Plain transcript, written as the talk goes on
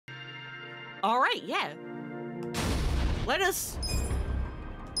Alright, yeah. Let us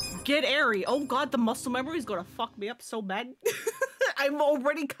get airy. Oh god, the muscle memory is gonna fuck me up so bad. I'm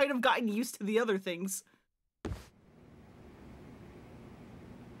already kind of gotten used to the other things.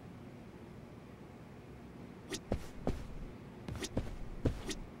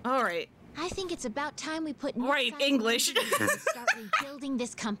 Alright. I think it's about time we put right, English. and start rebuilding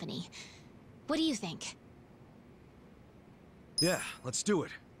this company. What do you think? Yeah, let's do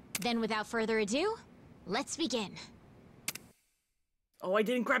it. Then without further ado, let's begin. Oh, I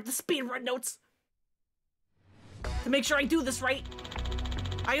didn't grab the speedrun notes. To make sure I do this right.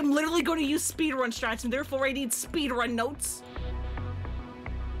 I am literally going to use speedrun strats, and therefore I need speedrun notes.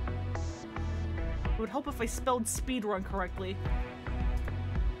 It would help if I spelled speedrun correctly.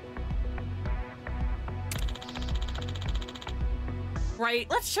 Right,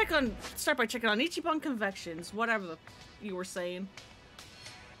 let's start by checking on Ichiban Convections, whatever you were saying.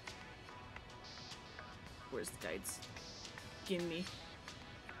 Where's the guides? Gimme.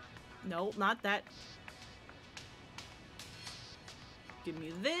 No, not that. Give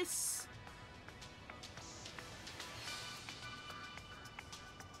me this.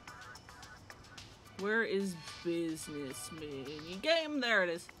 Where is business mini game? There it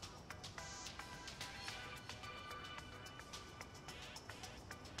is.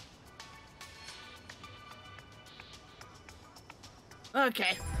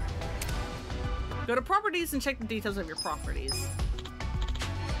 Okay. Go to properties and check the details of your properties.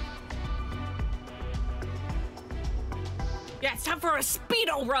 Yeah, it's time for a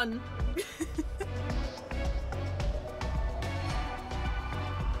speedo run!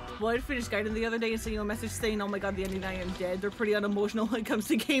 Well, I finished Gaiden the other day and sent you a message saying, oh my god, the ending I am dead. They're pretty unemotional when it comes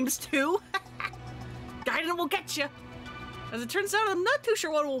to games too. Gaiden will get you! As it turns out, I'm not too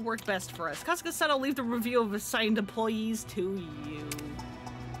sure what will work best for us. Kasuga said I'll leave the review of assigned employees to you.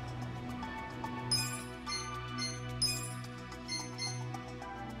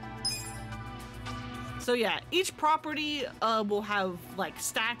 So yeah, each property will have like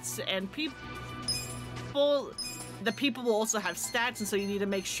stats and people. The people will also have stats, and so you need to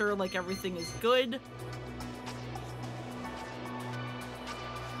make sure like everything is good.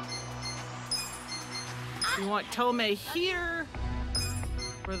 We want Tomei here.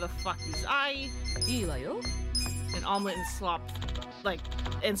 Where the fuck is I? An omelet in slot,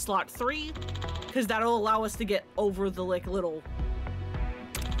 in slot 3, because that'll allow us to get over the like little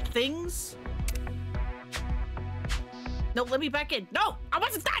things. No, let me back in. No, I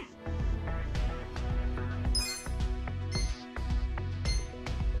wasn't done.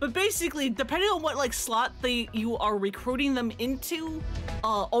 But basically, depending on what like slot you are recruiting them into,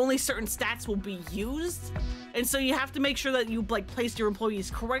 only certain stats will be used. And so you have to make sure that you like placed your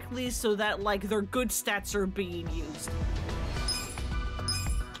employees correctly so that like their good stats are being used.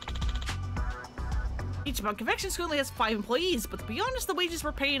 Ichiban Confections currently has 5 employees, but to be honest, the wages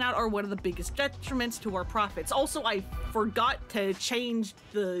we're paying out are one of the biggest detriments to our profits. Also, I forgot to change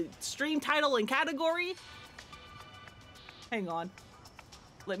the stream title and category. Hang on.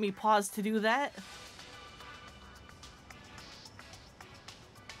 Let me pause to do that.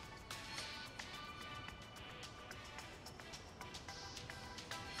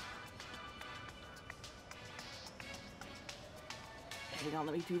 Hang on,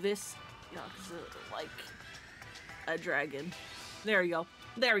 let me do this. You know, cause like a dragon. There we go.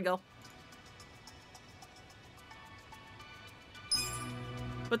 There we go.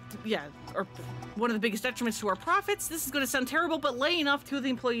 But yeah, or one of the biggest detriments to our profits. This is going to sound terrible, but laying off 2 of the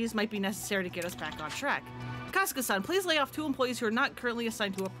employees might be necessary to get us back on track. Kasuga-san, please lay off 2 employees who are not currently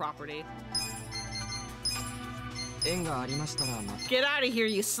assigned to a property. Get out of here,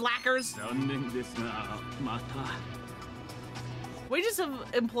 you slackers! Wages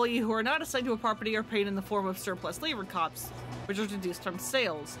of employee who are not assigned to a property are paid in the form of surplus labor costs, which are deduced from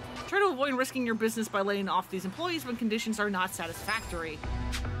sales. Try to avoid risking your business by laying off these employees when conditions are not satisfactory.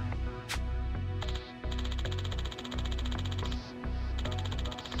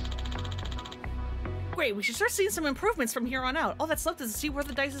 Great, we should start seeing some improvements from here on out. All that's left is to see where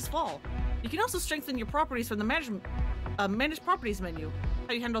the dice fall. You can also strengthen your properties from the manage properties menu.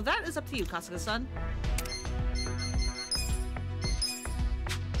 How you handle that is up to you, Kasuga-san.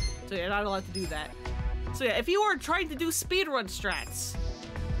 So yeah, not allowed to do that. So yeah, if you are trying to do speedrun strats,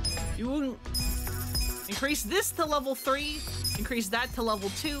 you will increase this to level 3, increase that to level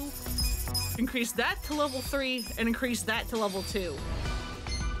 2, increase that to level 3, and increase that to level 2.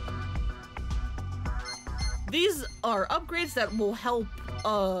 These are upgrades that will help,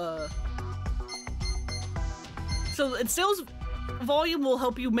 so sales volume will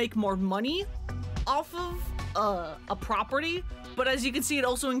help you make more money off of a property, but as you can see, it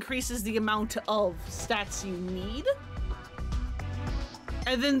also increases the amount of stats you need.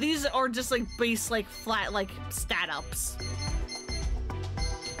 And then these are just like base, like flat, like stat ups.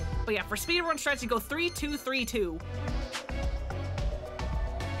 But yeah, for speedrun strats, you go 3-2-3-2.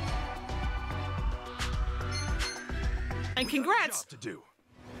 And congrats! To do.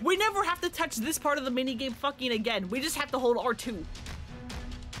 We never have to touch this part of the minigame fucking again. We just have to hold R2.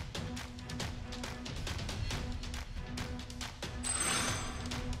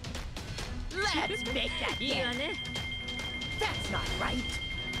 Let's make that again. That's not right.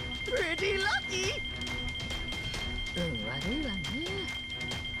 Pretty lucky. I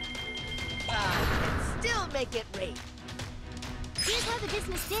can still make it rain. Here's how the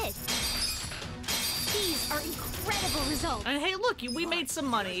business did. These are incredible results. And hey, look, we made some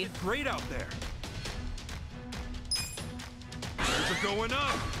money. It's great out there. Things are going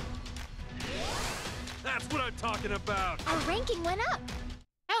up. That's what I'm talking about. Our ranking went up.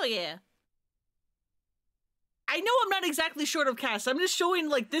 Hell yeah. I know I'm not exactly short of cash. I'm just showing,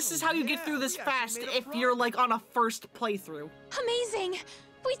 like, this is how you get through this fast if you're, like, on a first playthrough. Amazing.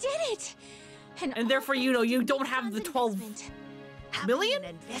 We did it. And therefore, you know, you don't have the 12 million?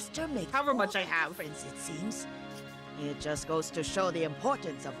 An investor makes However much all I the have. difference, it seems. It just goes to show the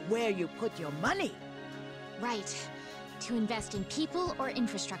importance of where you put your money. Right. To invest in people or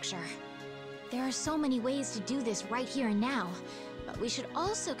infrastructure. There are so many ways to do this right here and now, but we should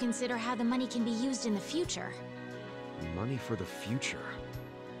also consider how the money can be used in the future. Money for the future.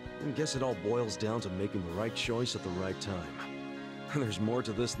 I guess it all boils down to making the right choice at the right time. There's more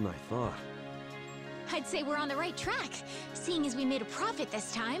to this than I thought. I'd say we're on the right track, seeing as we made a profit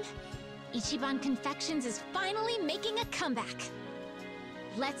this time. Ichiban Confections is finally making a comeback.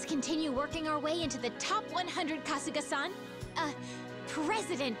 Let's continue working our way into the top 100, Kasuga-san.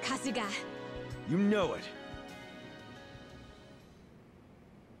 President Kasuga. You know it.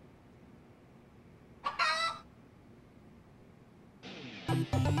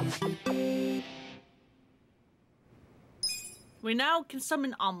 We now can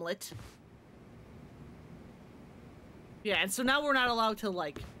summon Omelette. Yeah, and so now we're not allowed to,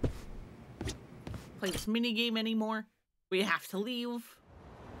 like, play this minigame anymore. We have to leave.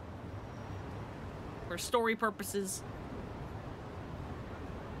 For story purposes.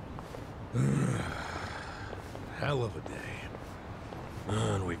 Hell of a day.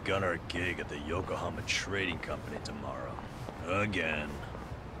 And we've got our gig at the Yokohama Trading Company tomorrow. Again.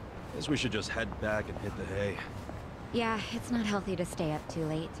 Guess we should just head back and hit the hay. Yeah, it's not healthy to stay up too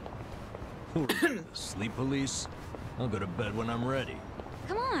late. The sleep police? I'll go to bed when I'm ready.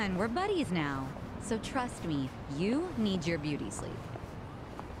 Come on, we're buddies now. So trust me, you need your beauty sleep.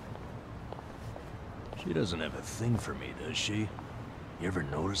 She doesn't have a thing for me, does she? You ever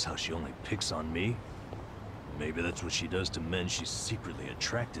notice how she only picks on me? Maybe that's what she does to men she's secretly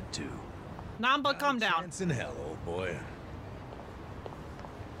attracted to. Namba, calm down. Chance in hell, old boy.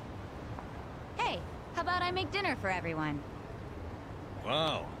 Hey, how about I make dinner for everyone?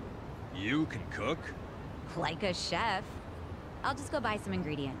 Wow. You can cook? Like a chef. I'll just go buy some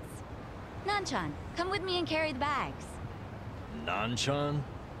ingredients. Nanchan, come with me and carry the bags. Nanchan?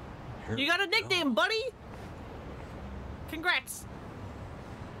 Here You got a we go. nickname, buddy? Congrats.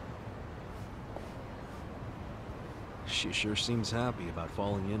 She sure seems happy about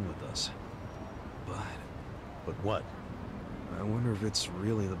falling in with us. But what? I wonder if it's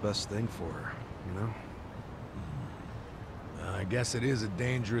really the best thing for her, you know? I guess it is a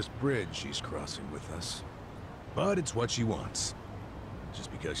dangerous bridge she's crossing with us. But it's what she wants.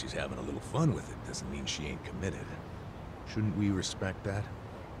 Just because she's having a little fun with it doesn't mean she ain't committed. Shouldn't we respect that?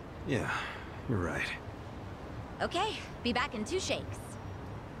 Yeah, you're right. Okay, be back in 2 shakes.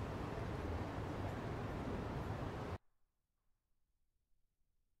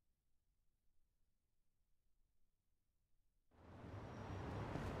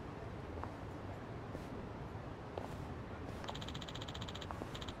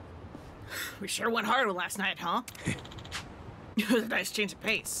 We sure went hard last night, huh? It was a nice change of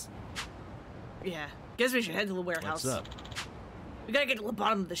pace. Yeah, guess we should head to the warehouse. What's up? We gotta get to the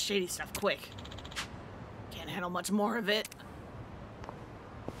bottom of the shady stuff quick. Can't handle much more of it.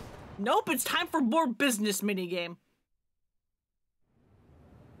 Nope, it's time for more business minigame.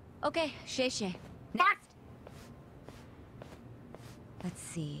 Okay, Shay. Fuck! Let's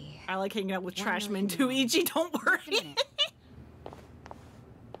see. I like hanging out with 1 trash men million too, more. Ichi, don't Just a worry. minute.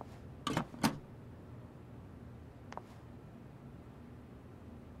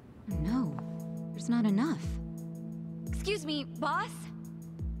 No, there's not enough. Excuse me, boss?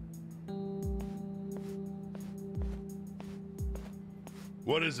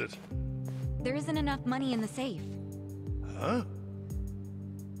 What is it? There isn't enough money in the safe. Huh?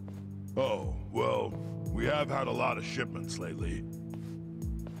 Oh, well, we have had a lot of shipments lately.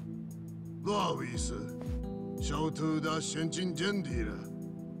 不好意思，小偷的现金见底了，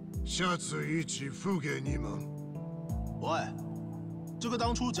下次一起付给你们。喂，这个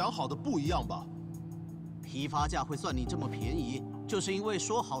当初讲好的不一样吧？批发价会算你这么便宜，就是因为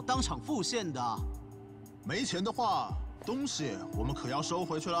说好当场付现的。没钱的话，东西我们可要收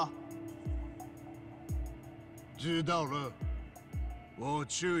回去了。知道了，我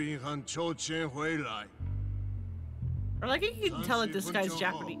去银行抽钱回来。 Or like you can tell that this guy's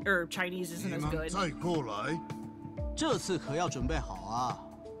Japanese or Chinese isn't as good. 再过来，这次可要准备好啊！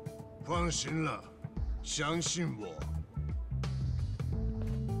放心了，相信我。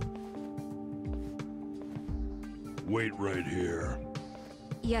Wait right here.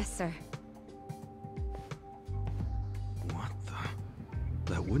 Yes, sir. What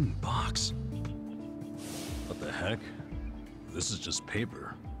the? That wooden box? What the heck? This is just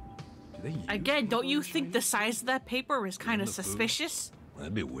paper. Do they use Again, don't you think giant- the size of that paper is kind of the food? suspicious?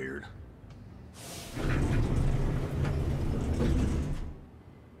 That'd be weird.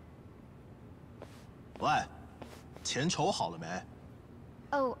 喂，钱筹好了没？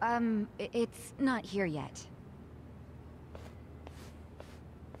 Oh, it's not here yet.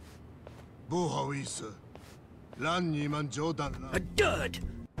 不好意思，让你们久等了。 Dud.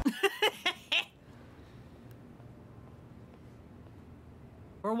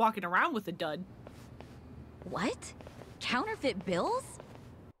 We're walking around with a dud. What? Counterfeit bills?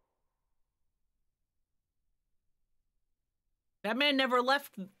 That man never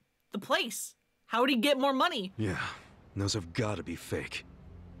left the place. How would he get more money? Yeah, those have got to be fake.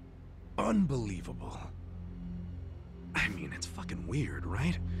 Unbelievable. I mean, it's fucking weird,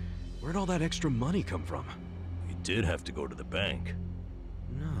 right? Where'd all that extra money come from? He did have to go to the bank.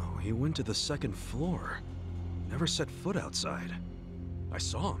 No, he went to the second floor. Never set foot outside. I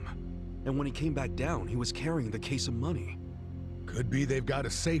saw him. And when he came back down, he was carrying the case of money. Could be they've got a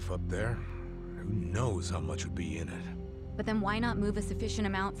safe up there. Who knows how much would be in it? But then why not move a sufficient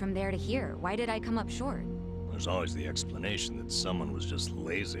amount from there to here? Why did I come up short? There's always the explanation that someone was just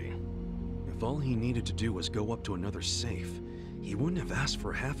lazy. If all he needed to do was go up to another safe, he wouldn't have asked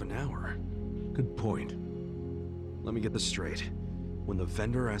for half an hour. Good point. Let me get this straight. When the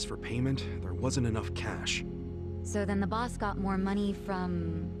vendor asked for payment, there wasn't enough cash. So then the boss got more money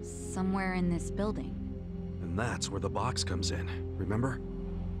from somewhere in this building. And that's where the box comes in, remember?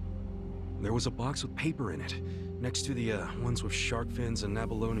 There was a box with paper in it, next to the ones with shark fins and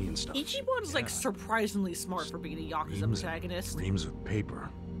abalone and stuff. Ichiban's like surprisingly smart for being a Yakuza protagonist. Reams of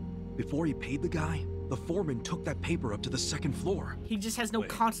paper. Before he paid the guy, the foreman took that paper up to the second floor. He just has no Wait.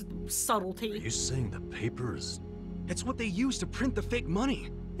 concept of Are subtlety. you saying the paper is... It's what they use to print the fake money.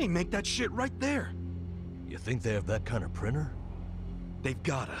 They make that shit right there. You think they have that kind of printer? They've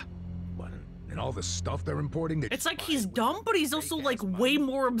gotta. What? And all the stuff they're importing? It's like he's dumb, but he's also like way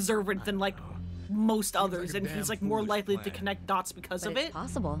more observant than like most others, and he's like more likely to connect dots because But of it's it.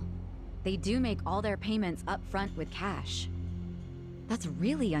 possible. They do make all their payments up front with cash. That's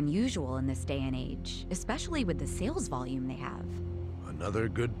really unusual in this day and age, especially with the sales volume they have. Another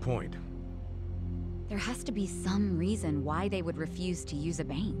good point. There has to be some reason why they would refuse to use a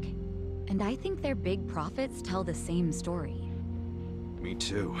bank. And I think their big profits tell the same story. Me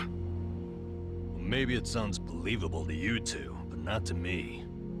too. Maybe it sounds believable to you two, but not to me.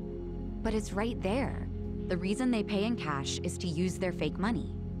 But it's right there. The reason they pay in cash is to use their fake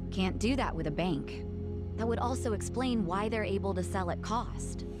money. Can't do that with a bank. That would also explain why they're able to sell at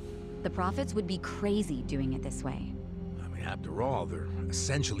cost. The profits would be crazy doing it this way. I mean, after all, they're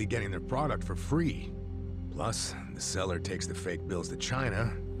essentially getting their product for free. Plus, the seller takes the fake bills to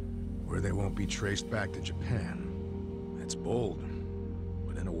China, where they won't be traced back to Japan. It's bold,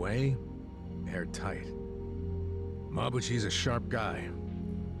 but in a way, airtight. Mabuchi's a sharp guy.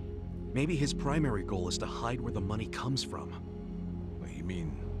 Maybe his primary goal is to hide where the money comes from. What, you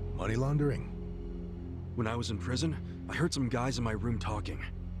mean money laundering? When I was in prison, I heard some guys in my room talking.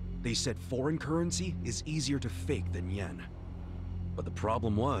 They said foreign currency is easier to fake than yen. But the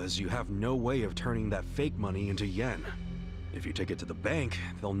problem was, you have no way of turning that fake money into yen. If you take it to the bank,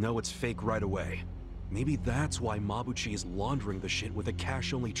 they'll know it's fake right away. Maybe that's why Mabuchi is laundering the shit with a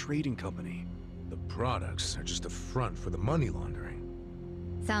cash-only trading company. The products are just a front for the money laundering.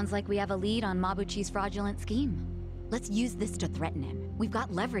 Sounds like we have a lead on Mabuchi's fraudulent scheme. Let's use this to threaten him. We've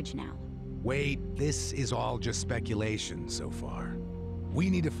got leverage now. Wait, this is all just speculation so far. We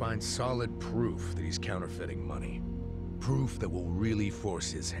need to find solid proof that he's counterfeiting money. Proof that will really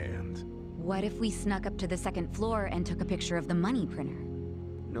force his hand. What if we snuck up to the second floor and took a picture of the money printer?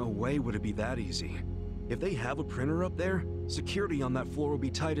 No way would it be that easy. If they have a printer up there, Security on that floor will be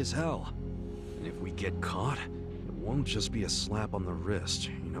tight as hell. And if we get caught, it won't just be a slap on the wrist,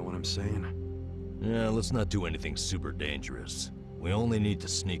 you know what I'm saying? Yeah, let's not do anything super dangerous. We only need to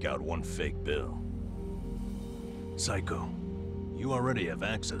sneak out one fake bill. Psycho, you already have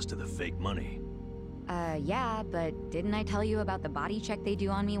access to the fake money. Yeah, but didn't I tell you about the body check they do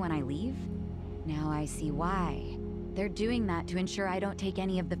on me when I leave? Now I see why. They're doing that to ensure I don't take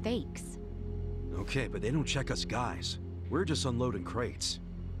any of the fakes. Okay, but they don't check us guys. We're just unloading crates.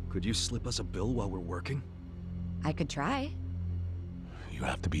 Could you slip us a bill while we're working? I could try. You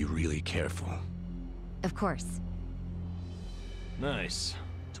have to be really careful. Of course. Nice.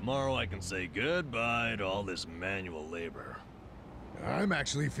 Tomorrow I can say goodbye to all this manual labor. I'm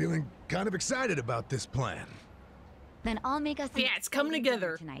actually feeling kind of excited about this plan. Then I'll make us Yeah, it's coming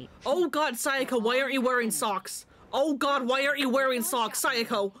together. Tonight. Oh god, Sayako, why aren't you wearing socks? Oh god, why aren't you wearing socks,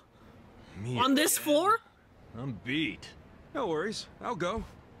 Sayako? Me On this again? floor? I'm beat. No worries, I'll go.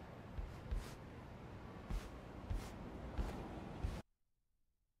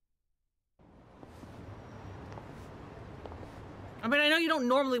 I mean, I know you don't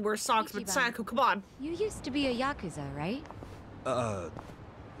normally wear socks, but Ichiban. Sayako, come on. You used to be a Yakuza, right?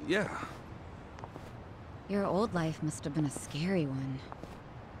 Yeah. Your old life must have been a scary one.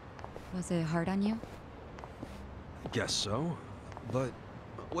 Was it hard on you? I guess so. But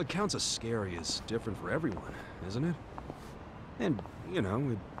what counts as scary is different for everyone, isn't it? And, you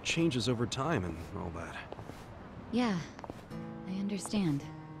know, it changes over time and all that. Yeah, I understand.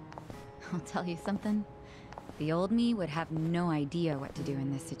 I'll tell you something. The old me would have no idea what to do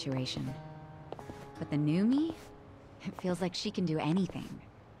in this situation. But the new me? It feels like she can do anything.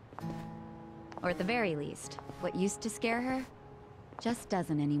 Or at the very least, what used to scare her just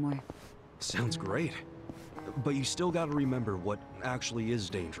doesn't anymore. Sounds great. But you still gotta remember what actually is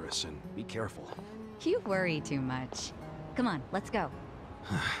dangerous and be careful. You worry too much. Come on, let's go.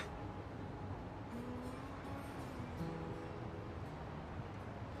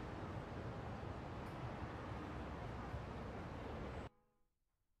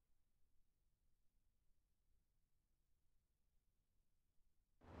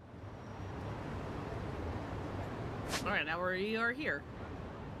 Alright, now we are here.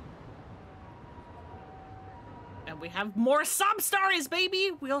 And we have more sub-stories,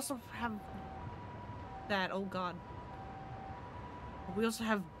 baby! We also have that, oh god. We also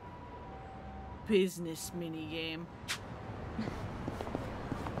have business minigame.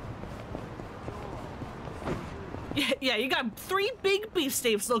 Yeah, you got 3 big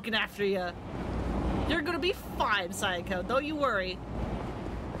beefsteaks looking after you. You're gonna be fine, Sayako. Don't you worry.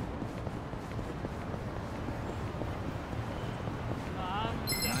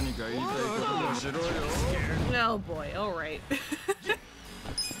 Oh boy, alright.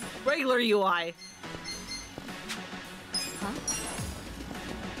 Regular UI. Huh?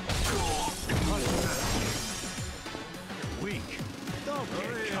 Weak. Don't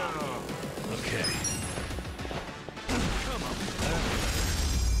get caught. Okay. Come on.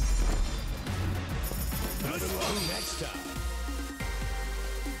 Good luck next time.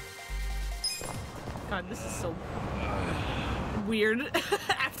 God, this is so weird.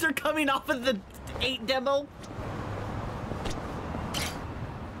 After coming off of the 8 demo.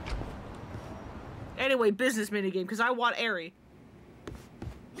 Anyway, business minigame, because I want Airy.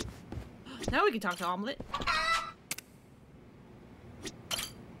 Now we can talk to Omelette.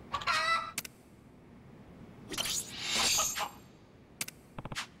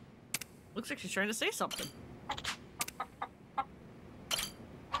 Looks like she's trying to say something.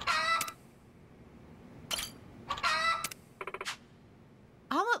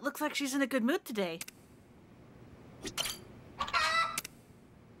 Omelette looks like she's in a good mood today.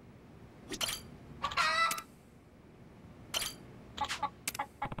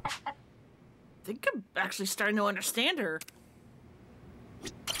 I think I'm actually starting to understand her.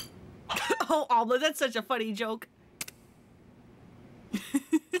 Oh, Omelette, that's such a funny joke.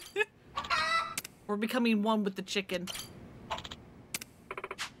 We're becoming one with the chicken.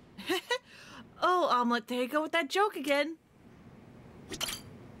 Oh, Omelette, there you go with that joke again.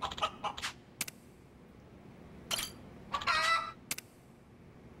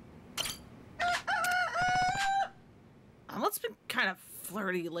 Omelette's been kind of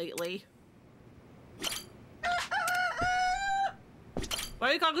flirty lately. What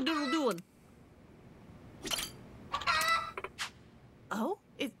are you cock-a-doodle doing? Oh?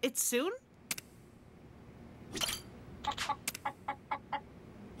 It's soon?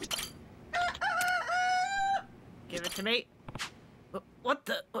 Give it to me. What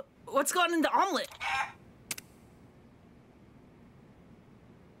the? What's gone into Omelette?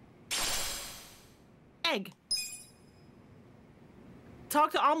 Egg.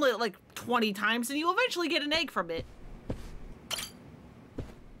 talk to Omelette like 20 times and you eventually get an egg from it.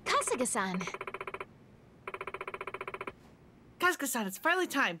 Kasuga-san. Kasuga-san, it's finally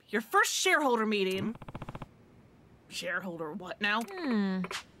time. Your first shareholder meeting. Shareholder what now?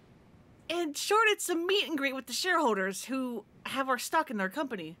 In short, it's a meet and greet with the shareholders who have our stock in their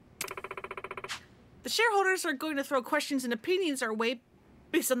company. The shareholders are going to throw questions and opinions our way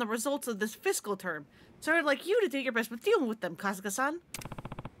based on the results of this fiscal term. So I'd like you to do your best with dealing with them, Kasuga-san.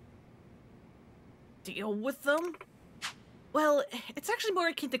 Deal with them? Well, it's actually more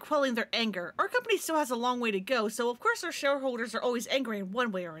akin to quelling their anger. Our company still has a long way to go, so of course our shareholders are always angry in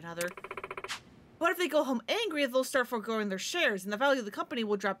one way or another. But if they go home angry, they'll start foregoing their shares, and the value of the company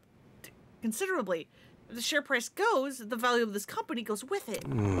will drop considerably. If the share price goes, the value of this company goes with it.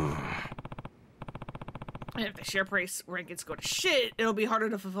 And if the share price rankings go to shit, it'll be harder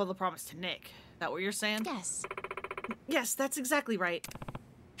to fulfill the promise to Nick. That what you're saying? Yes. Yes, that's exactly right.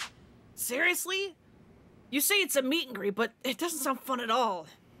 Seriously? You say it's a meet and greet, but it doesn't sound fun at all.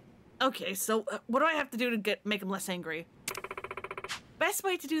 Okay, so what do I have to do to make him less angry? Best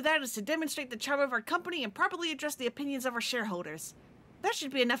way to do that is to demonstrate the charm of our company and properly address the opinions of our shareholders. That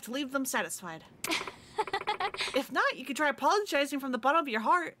should be enough to leave them satisfied. If not, you could try apologizing from the bottom of your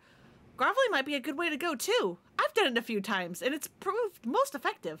heart. Groveling might be a good way to go, too. I've done it a few times, and it's proved most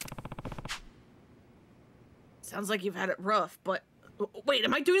effective. Sounds like you've had it rough, but... Wait,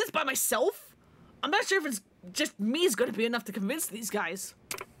 am I doing this by myself? I'm not sure if it's just me is going to be enough to convince these guys.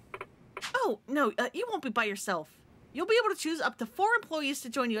 Oh, no, you won't be by yourself. You'll be able to choose up to 4 employees to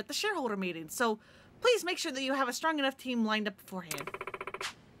join you at the shareholder meeting, so please make sure that you have a strong enough team lined up beforehand.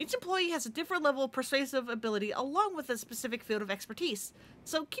 Each employee has a different level of persuasive ability along with a specific field of expertise,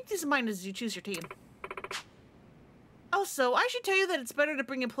 so keep these in mind as you choose your team. Also, I should tell you that it's better to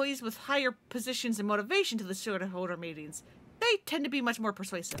bring employees with higher positions and motivation to the shareholder meetings. They tend to be much more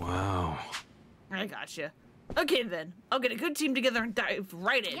persuasive. Wow. I gotcha. Okay then, I'll get a good team together and dive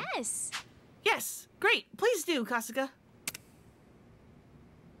right in. Yes. Yes, great. Please do, Kasuga.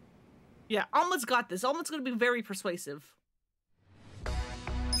 Yeah, Alma's got this. Alma's gonna be very persuasive.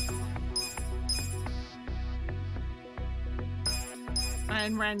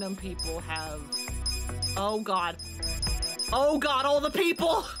 And random people have... Oh god. Oh god, all the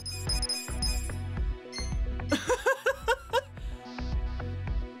people!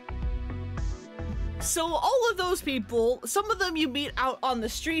 So all of those people, some of them you meet out on the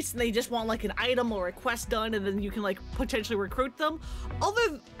streets and they just want like an item or a quest done and then you can like potentially recruit them.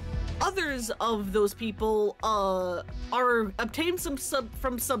 Others of those people are obtained from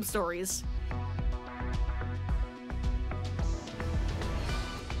sub-stories.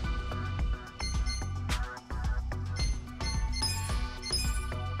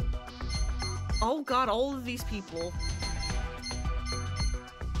 Oh god, all of these people.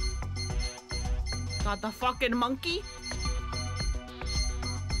 Got the fucking monkey?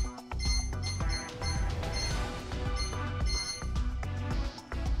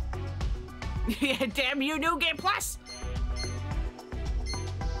 Yeah, damn you, New Game Plus!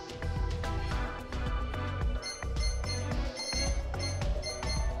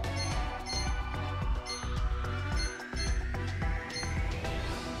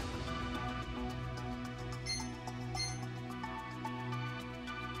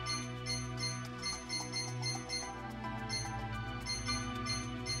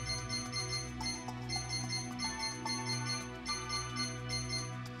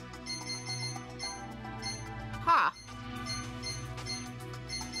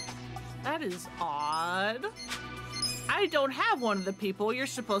 That is odd. I don't have one of the people you're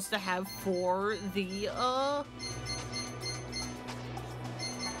supposed to have for the,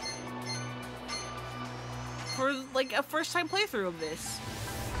 for, like, a first-time playthrough of this.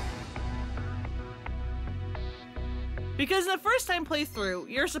 Because in the first-time playthrough,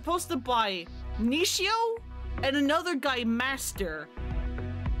 you're supposed to buy Nishio and another guy, Master,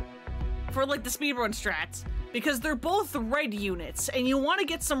 for, like, the speedrun strats. Because they're both red units, and you want to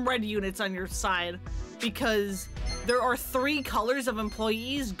get some red units on your side because there are 3 colors of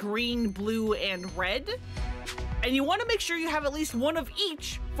employees, green, blue, and red. And you want to make sure you have at least one of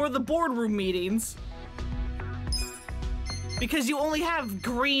each for the boardroom meetings. Because you only have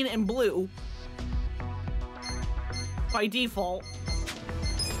green and blue by default.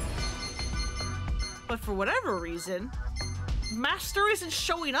 But for whatever reason, Master isn't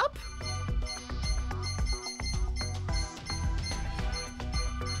showing up?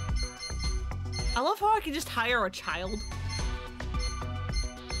 I love how I can just hire a child.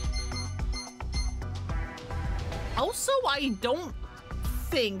 Also, I don't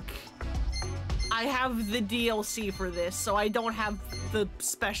think I have the DLC for this, so I don't have the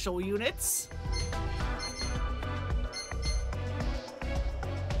special units.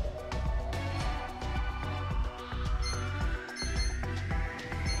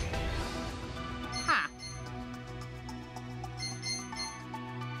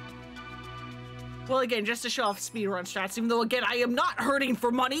 Well, again, just to show off speedrun strats, even though, again, I am not hurting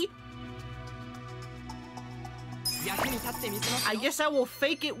for money. I guess I will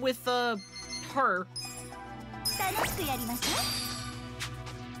fake it with, her.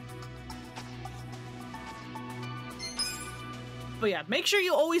 But yeah, make sure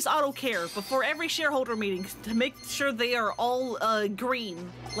you always auto-care before every shareholder meeting to make sure they are all,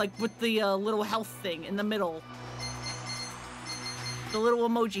 green, like with the, little health thing in the middle. The little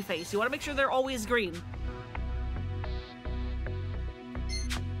emoji face. You want to make sure they're always green.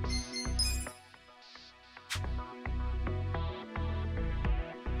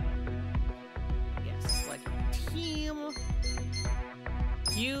 Yes, like team.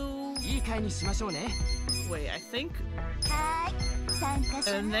 You. Wait, I think.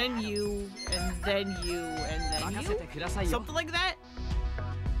 And then you, and then you, and then you. Something like that.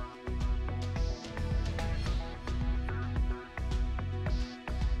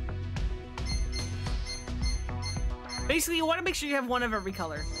 Basically, you want to make sure you have one of every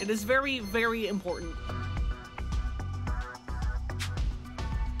color. It is very, very important.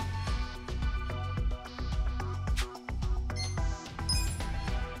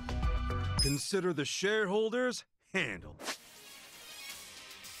 Consider the shareholders handled.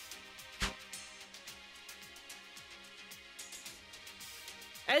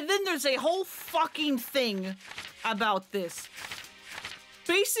 And then there's a whole fucking thing about this.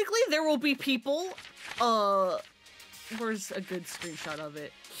 Basically, there will be people, where's a good screenshot of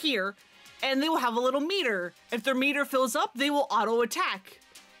it? Here. And they will have a little meter. If their meter fills up, they will auto-attack.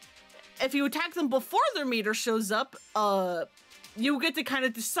 If you attack them before their meter shows up, you get to kind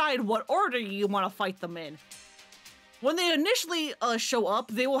of decide what order you want to fight them in. When they initially show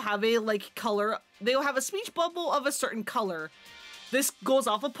up, they will have a, like, color. They will have a speech bubble of a certain color. This goes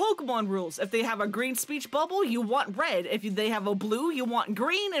off of Pokemon rules. If they have a green speech bubble, you want red. If they have a blue, you want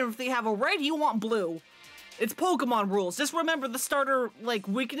green. And if they have a red, you want blue. It's Pokemon rules. Just remember the starter, like,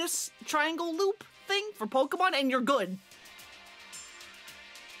 weakness triangle loop thing for Pokemon, and you're good.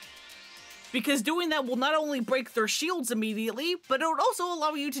 Because doing that will not only break their shields immediately, but it would also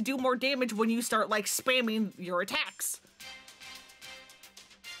allow you to do more damage when you start, like, spamming your attacks.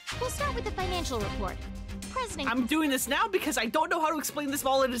 We'll start with the financial report. President... I'm doing this now because I don't know how to explain this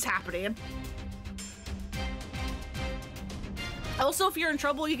while it is happening. Also, if you're in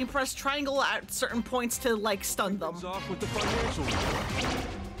trouble, you can press triangle at certain points to, like, stun them. Off with the financial report.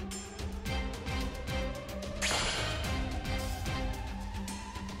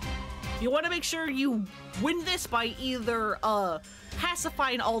 You want to make sure you win this by either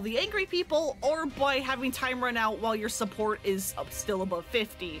pacifying all the angry people or by having time run out while your support is still above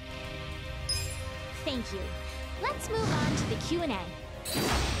 50. Thank you. Let's move on to the Q&A.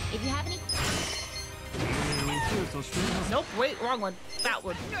 If you have any... Nope, wait, wrong one. That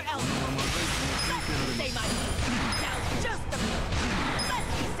one. Your elder. Say my piece. Now just a minute. Let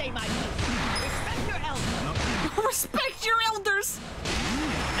me say my piece. Respect your elders. Respect your elders!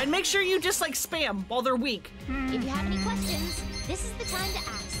 And make sure you just, like, spam while they're weak. If you have any questions, this is the time to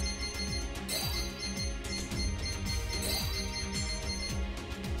ask.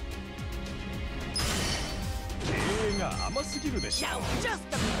 Now just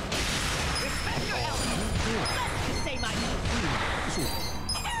a minute. Respect your elders. Let me say my piece.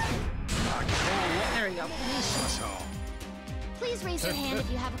 There you go. Please raise your hand if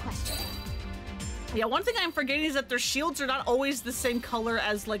you have a question. Yeah, one thing I'm forgetting is that their shields are not always the same color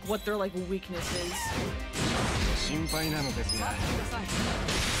as, like, what their, like, weakness is.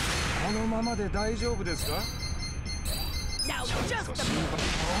 Now just a minute.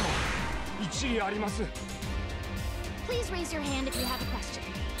 Please raise your hand if you have a question.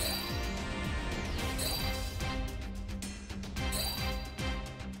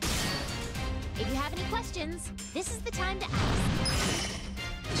 If you have any questions, this is the time to ask.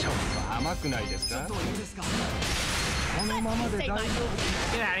 Get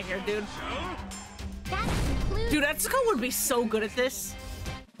out of here, dude. That concludes... Dude, Etsuko would be so good at this.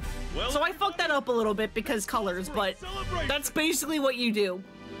 So I fucked that up a little bit because colors, but that's basically what you do.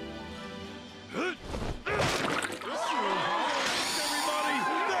 Everybody,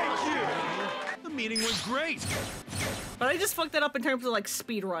 thank you! The meeting went great! But I just fucked that up in terms of, like,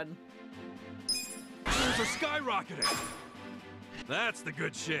 speed run. Things are skyrocketing! That's the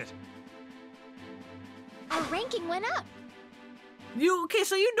good shit. Our ranking went up. Okay,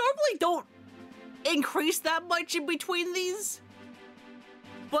 so you normally don't increase that much in between these?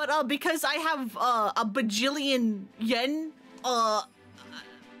 But because I have a bajillion yen,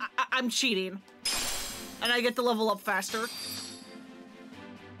 I'm cheating. And I get to level up faster.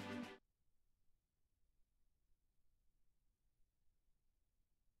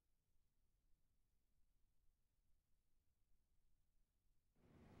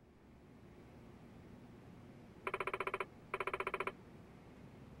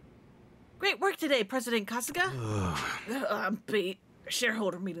 Great work today, President Kasuga. I'm beat.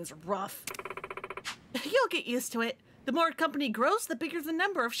 Shareholder meetings are rough. You'll get used to it. The more a company grows, the bigger the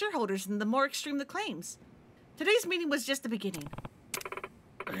number of shareholders and the more extreme the claims. Today's meeting was just the beginning.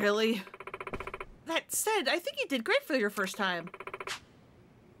 Really? That said, I think you did great for your first time.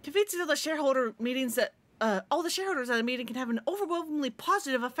 Convincing all the shareholder meetings that all the shareholders at a meeting can have an overwhelmingly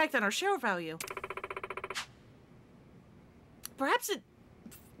positive effect on our share value. Perhaps it...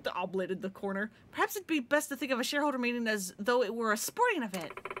 Oblated the corner. Perhaps it'd be best to think of a shareholder meeting as though it were a sporting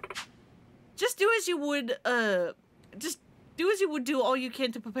event. Just do as you would do all you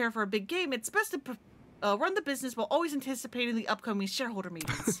can to prepare for a big game. It's best to run the business while always anticipating the upcoming shareholder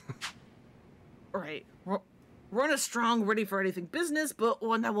meetings. Right. Run a strong, ready for anything business, but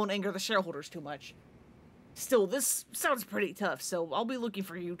one that won't anger the shareholders too much. Still, this sounds pretty tough, so I'll be looking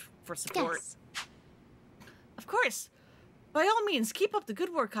for you for support. Yes. Of course. By all means, keep up the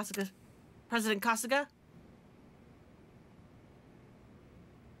good work, Kasuga. President Kasuga.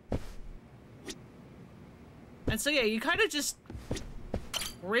 And so yeah, you kind of just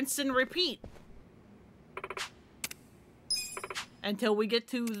rinse and repeat until we get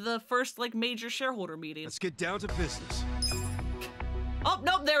to the first like major shareholder meeting. Let's get down to business. Oh,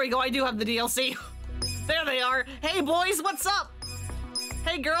 nope, there we go. I do have the DLC. There they are. Hey boys, what's up?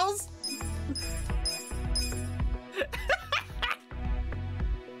 Hey girls.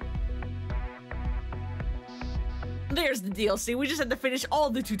 There's the DLC. We just had to finish all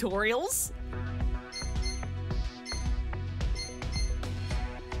the tutorials.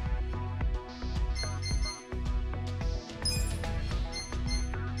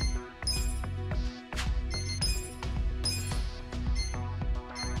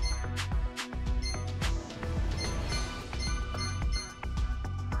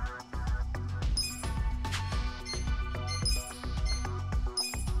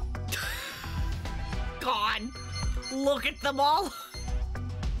 God. Look at them all.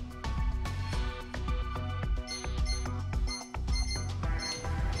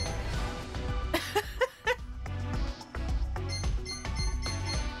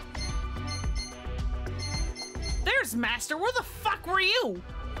 There's Master. Where the fuck were you?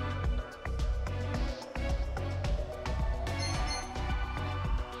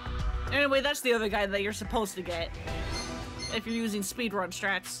 Anyway, that's the other guy that you're supposed to get if you're using speedrun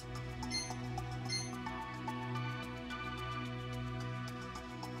strats.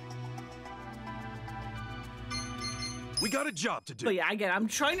 We got a job to do. But yeah, again, I'm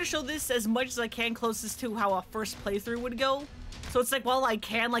trying to show this as much as I can closest to how a first playthrough would go. So it's like, while I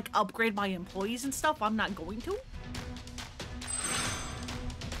can like upgrade my employees and stuff, I'm not going to.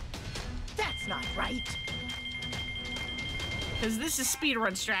 That's not right. Because this is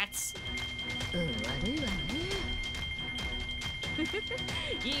speedrun strats.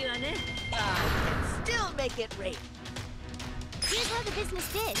 Still make it rain. Here's how the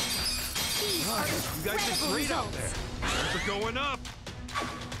business did. These are You guys did incredible great out results. there. We're going up.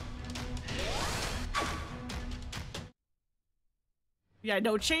 Yeah,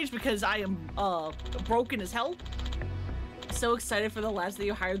 no change because I am broken as hell. So excited for the lads that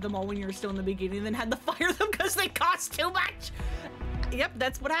you hired them all when you were still in the beginning and then had to fire them because they cost too much. Yep,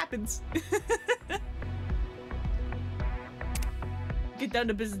 that's what happens. Get down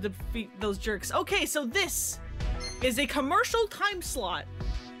to business to defeat those jerks. Okay, so this is a commercial time slot.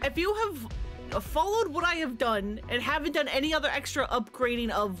 If you have followed what I have done and haven't done any other extra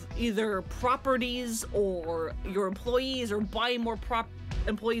upgrading of either properties or your employees or buying more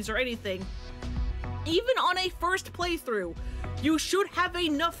employees or anything, even on a first playthrough, you should have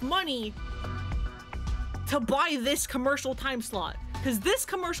enough money to buy this commercial time slot. Because this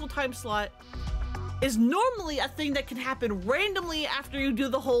commercial time slot is normally a thing that can happen randomly after you do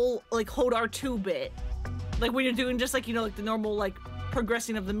the whole, like, hold R2 bit. Like, when you're doing just, like, you know, like, the normal, like,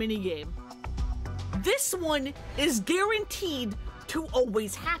 progressing of the minigame. This one is guaranteed to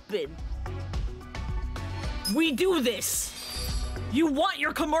always happen. We do this. You want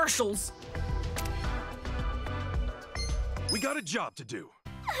your commercials. We got a job to do.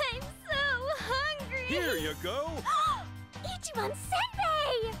 I'm so hungry. Here you go. Ichiban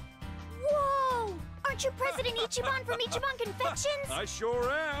Senbei! Whoa! Aren't you President Ichiban from Ichiban Confections? I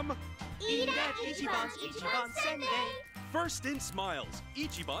sure am. Eat at Ichiban's Ichiban Senbei. First in smiles,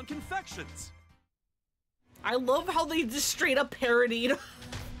 Ichiban Confections. I love how they just straight up parodied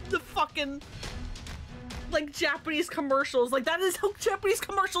the fucking, like, Japanese commercials. Like, that is how Japanese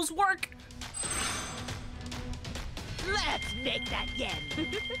commercials work. Let's make that yen.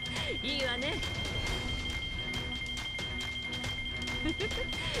 いいわね。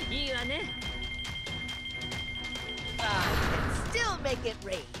いいわね。 Still make it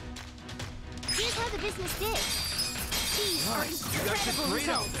rain. Here's how the business did. These are You guys did incredible great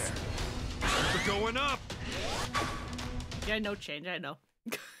out results. there. We're going up. Yeah, no change, I know.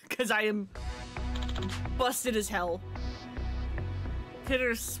 Because I am busted as hell.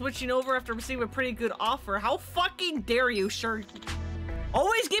 Consider switching over after receiving a pretty good offer. How fucking dare you, sure.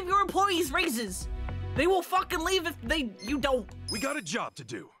 Always give your employees raises. They will fucking leave if you don't. We got a job to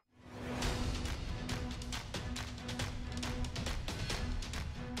do.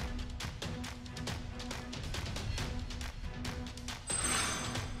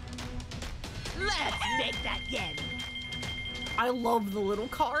 Let's make that yen. I love the little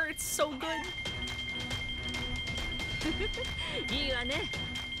car, it's so good. いいわね。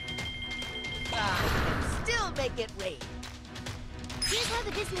 Still make it rain. Here's how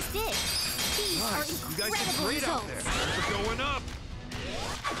the business did. These are You guys did incredible great out results. there. We're going up.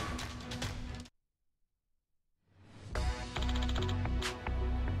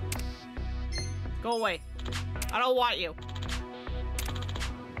 Go away. I don't want you.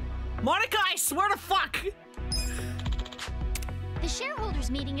 Monica, I swear to fuck! The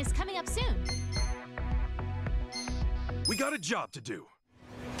shareholders meeting is coming up soon. We got a job to do.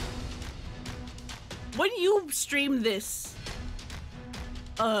 When you stream this,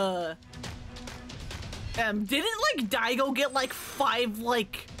 didn't like Daigo get like 5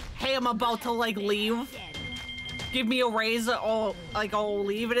 like, hey, I'm about to like leave? Give me a raise, or like I'll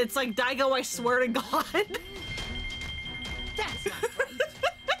leave, and it's like, Daigo, I swear to God. That's not right.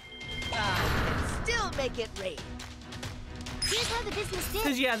 Still make it rain. Here's how the business did.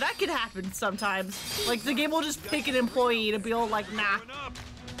 Cause yeah, that could happen sometimes. Like the game will just pick an employee to be all like, nah. Going up.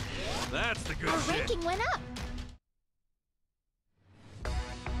 That's the good Our shit. ranking went up.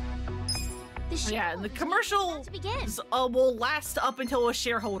 Yeah, and the shareholders meeting is commercial about to begin. will last up until a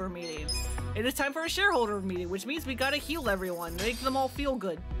shareholder meeting. It is time for a shareholder meeting, which means we gotta heal everyone, make them all feel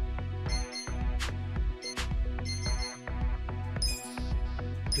good.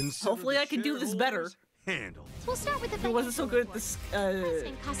 Hopefully I can do this better. Handle. We'll start with the If it wasn't so good at this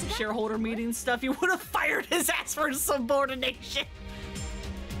shareholder meeting stuff, you would have fired his ass for insubordination.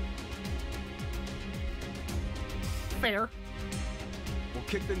 Fair. We'll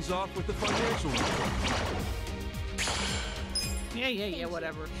kick things off with the financial report. Yeah,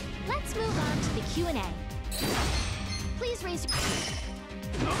 whatever. Let's move on to the Q&A. Please raise your...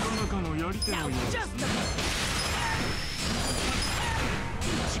 Now just a minute.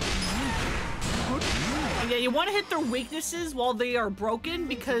 Yeah, you want to hit their weaknesses while they are broken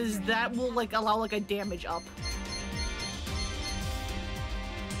because that will like allow like a damage up.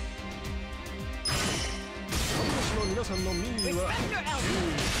 Respect your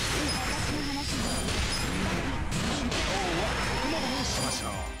elders.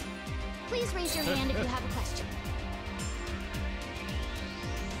 Please raise your hand if you have a question.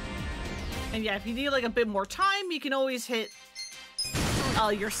 And yeah, if you need like a bit more time, you can always hit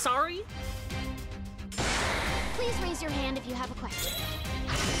you're sorry. Please raise your hand if you have a question.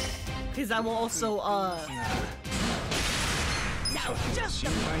 Because that will also Now just a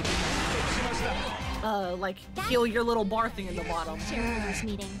minute. like heal your little bar thing in the bottom. Shareholders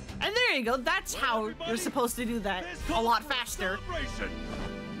meeting. And there you go, that's how you're supposed to do that a lot faster.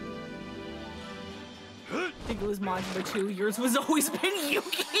 I think it was Majima 2, yours was always been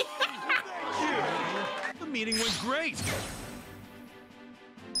Yuki. The meeting went great.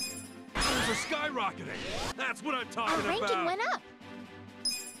 Things are skyrocketing. That's what I'm Our talking ranking about. went up.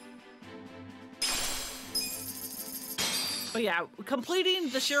 But yeah, completing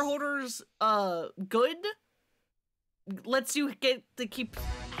the shareholders good lets you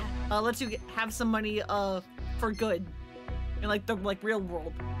have some money for good in like the real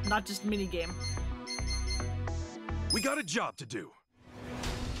world, not just mini game. We got a job to do.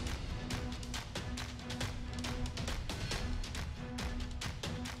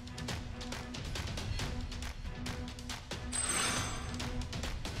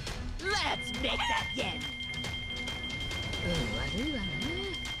 Let's make that yen.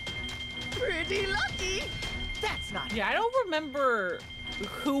 Pretty lucky. That's not. Yeah, I don't remember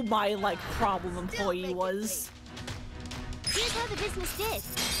who my like problem employee was. Here's how the business did.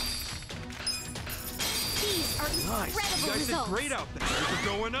 These are Nice. incredible You guys results. did great out there. We're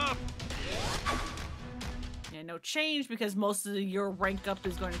going up. Yeah, And no change because most of your rank up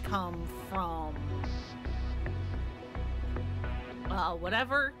is going to come from...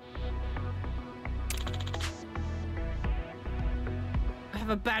 whatever. I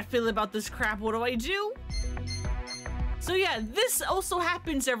have a bad feeling about this crap. What do I do? So yeah, this also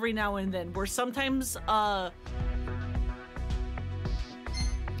happens every now and then, where sometimes, there'll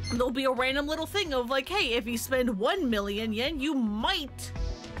be a random little thing of like, hey, if you spend 1 million yen, you might,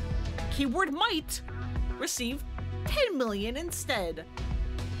 keyword might, receive 10 million instead.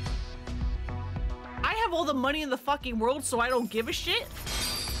 I have all the money in the fucking world, so I don't give a shit.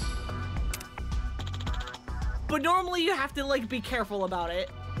 But normally you have to, like, be careful about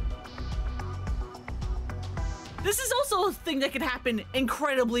it. This is also a thing that can happen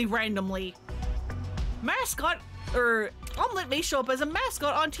incredibly randomly. Mascot, or Omelette may show up as a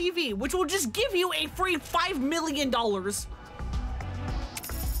mascot on TV, which will just give you a free $5 million.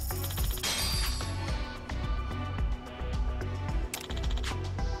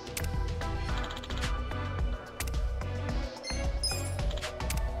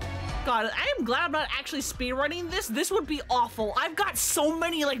 God, I am glad I'm not actually speedrunning this. This would be awful. I've got so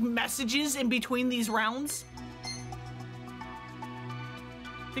many, like, messages in between these rounds.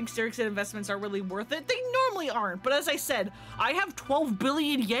 I think Sterix investments are really worth it. They normally aren't, but as I said, I have 12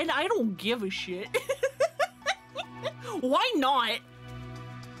 billion yen. I don't give a shit. Why not?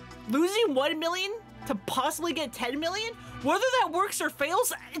 Losing 1 million to possibly get 10 million? Whether that works or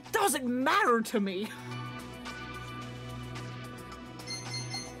fails, it doesn't matter to me.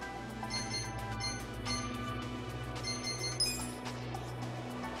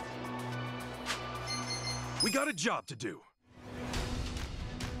 We got a job to do.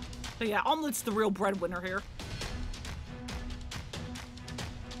 But yeah, Omelette's the real breadwinner here.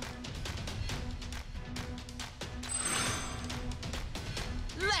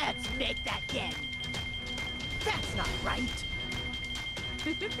 Let's make that again. That's not right.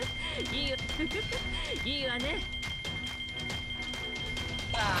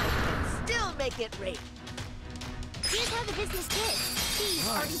 Still make it rain. Here's how the business did. These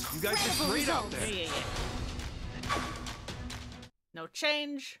are Nice. You guys did incredible great out results. there. Yeah. No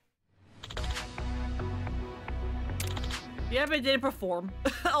change. Yeah, but it didn't perform.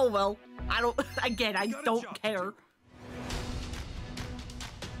 Oh well. I don't, again, I don't care.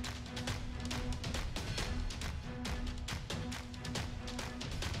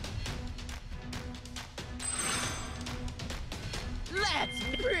 Let's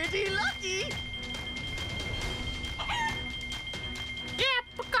pretty lucky. Yeah,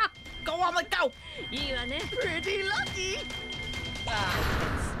 go on, let go. Pretty lucky.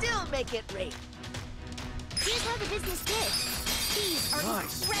 Still make it rain. Here's how the business did. These are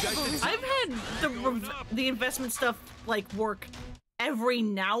Nice. incredible results. I've had the investment stuff like work every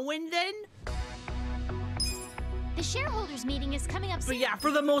now and then, The shareholders meeting is coming up but soon. yeah,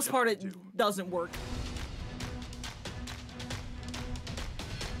 for the most part, it doesn't work.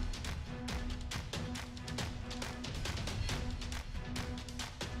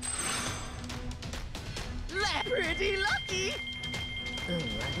 Pretty lucky.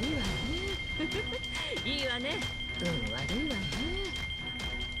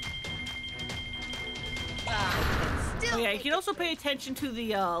 Oh yeah, you can also pay attention to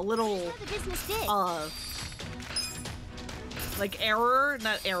the little Here's how the business did. like error,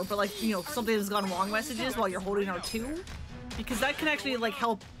 not error, but like, you know, something that's gone wrong messages while you're holding R2, because that can actually like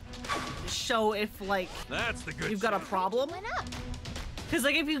help show if like That's the good you've got a problem. Went up. Because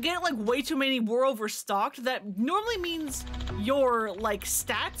like if you get like way too many were overstocked, that normally means your like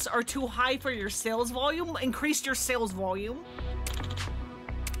stats are too high for your sales volume. Increase your sales volume.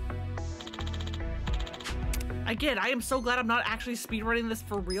 Again, I am so glad I'm not actually speedrunning this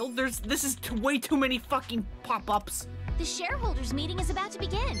for real. This is way too many fucking pop-ups. The shareholders meeting is about to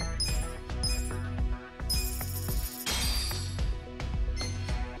begin.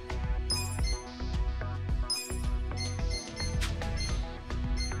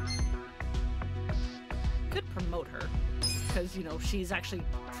 Could promote her, because you know she's actually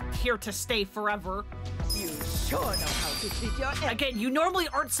here to stay forever. You sure know how to treat your enemies. Again, you normally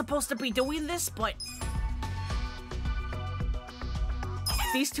aren't supposed to be doing this, but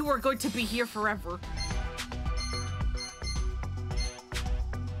these two are going to be here forever.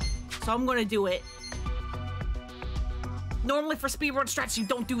 So I'm gonna do it. Normally for speedrun strats, you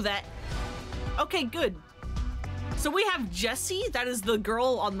don't do that. Okay, good. So we have Jessie, that is the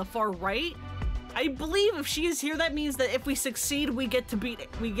girl on the far right. I believe if she is here, that means that if we succeed, we get to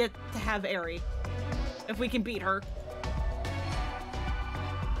have Eri. If we can beat her.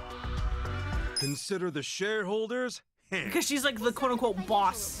 Consider the shareholders. Because she's like the quote-unquote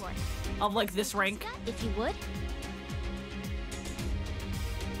boss. Report. of like this rank. If you would.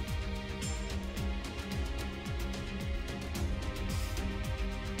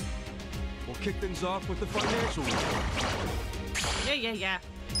 We'll kick things off with the financial report. Yeah.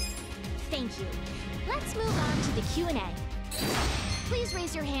 Thank you. Let's move on to the Q&A. Please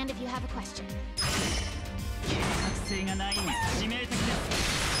raise your hand if you have a question.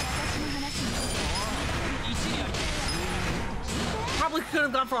 Probably could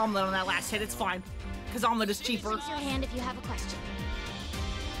have gone for omelet on that last hit. It's fine, because omelet is cheaper. Raise your hand if you have a question.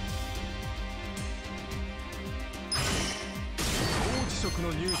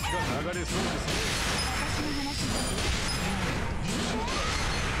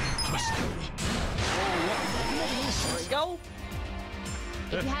 There we go.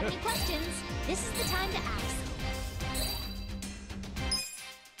 If you have any questions, this is the time to ask.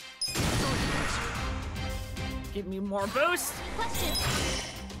 Give me more boost. Question.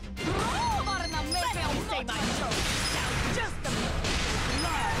 Let me say my joke. Now, just a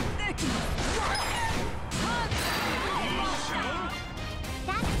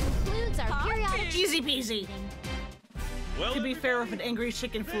That concludes our periodic... Easy peasy. To be fair, if an angry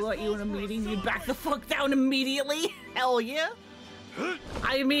chicken flew at you in a meeting, you'd back the fuck down immediately. Hell yeah.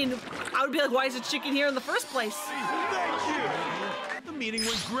 I mean, I would be like, why is a chicken here in the first place? Thank you! The meeting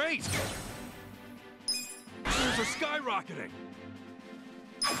went great! Shares are skyrocketing!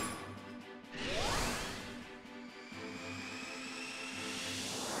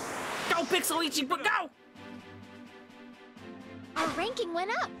 Go, Pixel Ichiban, go! Our ranking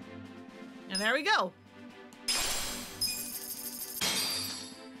went up. And there we go.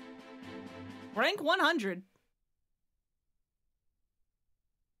 Rank 100.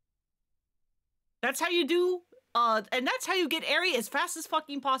 That's how you do, and that's how you get area as fast as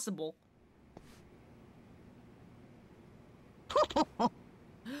fucking possible.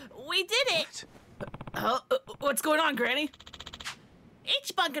 We did it! What's going on, Granny?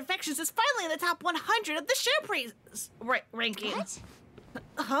 Ichiban Confections is finally in the top 100 of the share price ranking. What?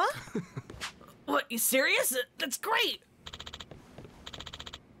 Huh? What, you serious? That's great!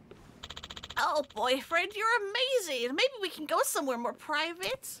 Oh, boyfriend, you're amazing. Maybe we can go somewhere more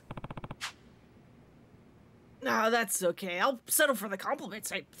private. No, that's okay. I'll settle for the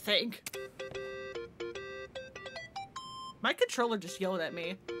compliments, I think. My controller just yelled at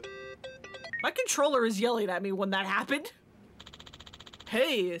me. My controller is yelling at me when that happened.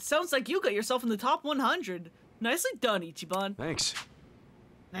 Hey, sounds like you got yourself in the top 100. Nicely done, Ichiban. Thanks.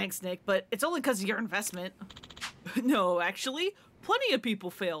 Thanks, Nick, but it's only because of your investment. No, actually, plenty of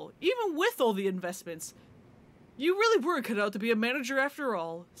people fail, even with all the investments. You really were cut out to be a manager after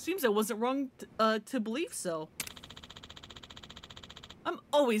all. Seems I wasn't wrong to believe so. I'm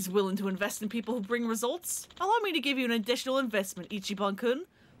always willing to invest in people who bring results. Allow me to give you an additional investment, Ichiban-kun.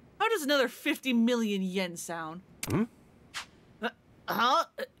 How does another 50 million yen sound? Hmm?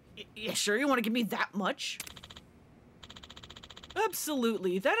 Yeah, sure, you want to give me that much?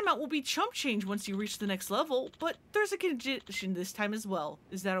 Absolutely. That amount will be chump change once you reach the next level, but there's a condition this time as well.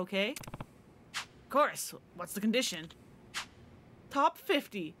 Is that okay? Of course. What's the condition? Top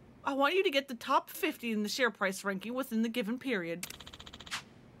 50. I want you to get the top 50 in the share price ranking within the given period.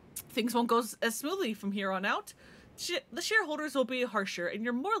 Things won't go as smoothly from here on out. The shareholders will be harsher, and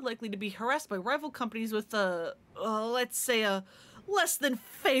you're more likely to be harassed by rival companies with let's say a less than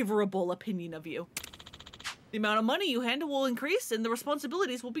favorable opinion of you. The amount of money you handle will increase, and the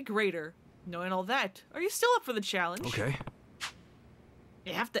responsibilities will be greater. Knowing all that, are you still up for the challenge? Okay.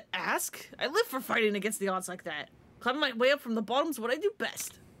 You have to ask? I live for fighting against the odds like that. Climbing my way up from the bottom's what I do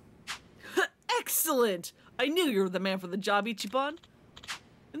best. Excellent! I knew you were the man for the job, Ichiban.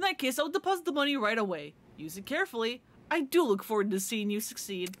 In that case, I'll deposit the money right away. Use it carefully. I do look forward to seeing you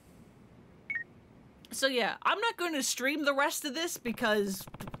succeed. So yeah, I'm not going to stream the rest of this because,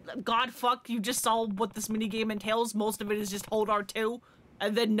 god fuck, you just saw what this minigame entails. Most of it is just hold R2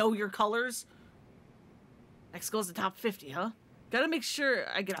 and then know your colors. Next goes the top 50, huh? Gotta make sure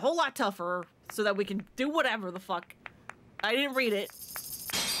I get a whole lot tougher so that we can do whatever the fuck. I didn't read it.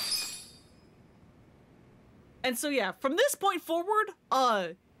 And so yeah, from this point forward,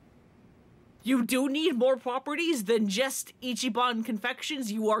 you do need more properties than just Ichiban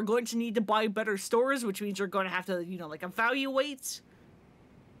Confections. You are going to need to buy better stores, which means you're going to have to, you know, like, evaluate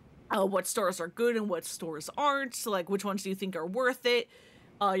what stores are good and what stores aren't. So, like, which ones do you think are worth it?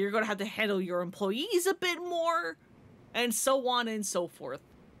 You're going to have to handle your employees a bit more, and so on and so forth.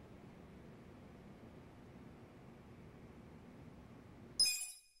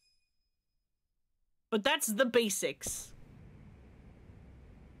 But that's the basics.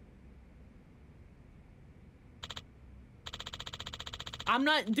 I'm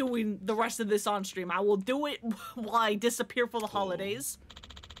not doing the rest of this on stream. I will do it while I disappear for the holidays.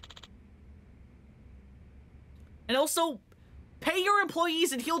 And also, pay your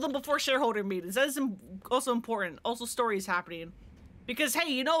employees and heal them before shareholder meetings. That is also important. Also, stories happening. Because,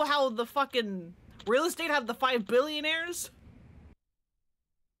 hey, you know how the fucking real estate have the 5 billionaires?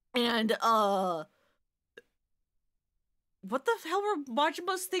 And, what the hell were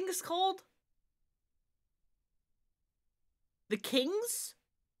Majima's things called? The kings?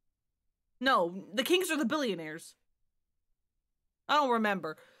 No, the kings are the billionaires. I don't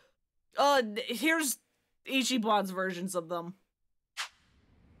remember. Here's Ichiban's versions of them.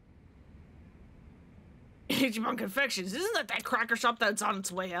 Ichiban Confections. Isn't that cracker shop that's on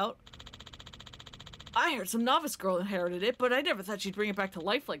its way out? I heard some novice girl inherited it, but I never thought she'd bring it back to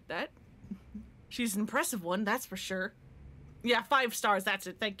life like that. She's an impressive one, that's for sure. Yeah, 5 stars, that's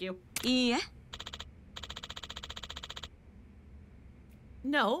it, thank you. Yeah?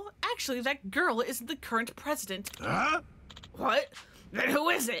 No, actually, that girl isn't the current president. Huh? What? Then who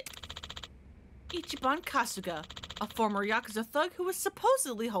is it? Ichiban Kasuga, a former Yakuza thug who was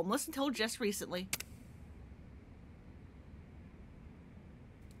supposedly homeless until just recently.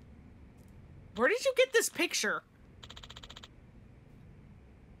 Where did you get this picture?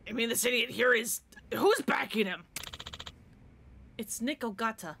 I mean, this idiot here is... Who's backing him? It's Nick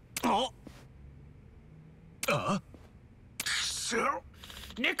Ogata. Oh. So?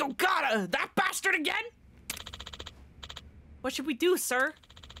 Nick Ogata! That bastard again? What should we do, sir?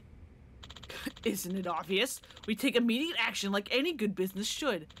 Isn't it obvious? We take immediate action like any good business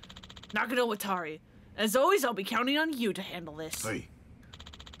should. Nakano Watari, as always, I'll be counting on you to handle this. Hey.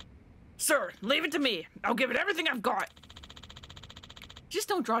 Sir, leave it to me. I'll give it everything I've got. Just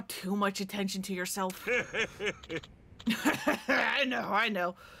don't draw too much attention to yourself. I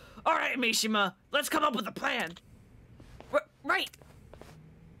know. All right, Mishima, let's come up with a plan. Right.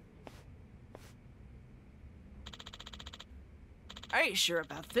 Are you sure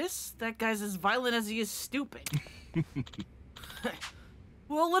about this? That guy's as violent as he is stupid.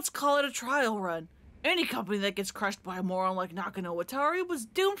 Well, let's call it a trial run. Any company that gets crushed by a moron like Nakano Watari was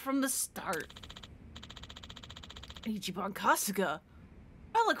doomed from the start. Ichiban Kasuga,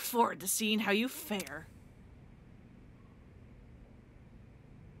 I look forward to seeing how you fare.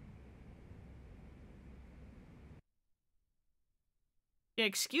 Yeah,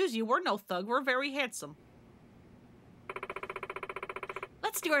 excuse you, we're no thug, we're very handsome.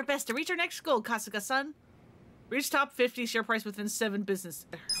 Let's do our best to reach our next goal, Kasuga-san. Reach top 50 share price within 7 business...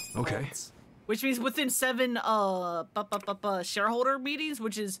 Okay. months. Which means within 7 shareholder meetings,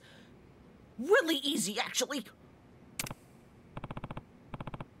 which is really easy, actually.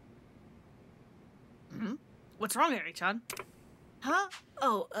 What's wrong, Eri-chan? Huh?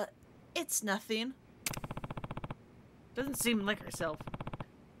 Oh, it's nothing. Doesn't seem like herself.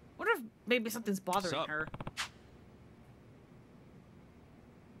 Wonder if maybe something's bothering her.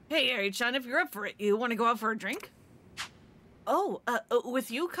 Hey, Eri-chan, if you're up for it, you want to go out for a drink? Oh, with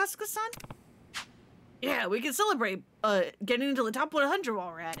you, Kasuga-san? Yeah, we can celebrate, getting into the top 100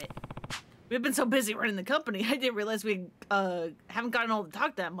 while we're at it. We've been so busy running the company, I didn't realize we, haven't gotten all to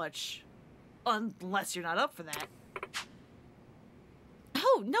talk that much. Unless you're not up for that.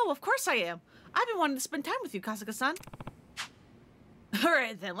 Oh, no, of course I am. I've been wanting to spend time with you, Kasuga-san.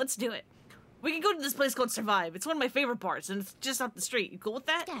 Alright then, let's do it. We can go to this place called Survive. It's one of my favorite bars, and it's just up the street. You cool with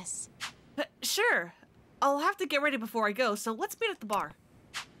that? Yes. Sure. I'll have to get ready before I go, so let's meet at the bar.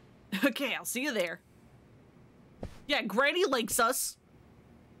 Okay, I'll see you there. Yeah, Granny likes us.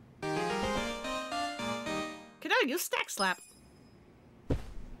 Can I use Stack Slap?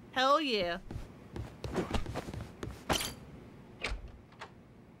 Hell yeah.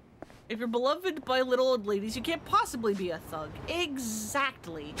 If you're beloved by little old ladies, you can't possibly be a thug.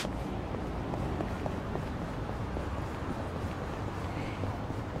 Exactly.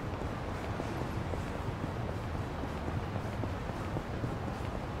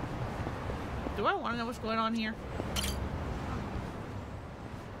 Do I want to know what's going on here?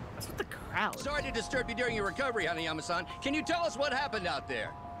 What's with the crowd? Sorry to disturb you during your recovery, Hanayama-san. Can you tell us what happened out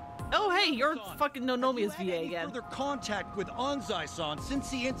there? Oh, hey, you're fucking Nonomiya's VA again. Further contact with Anzai-san since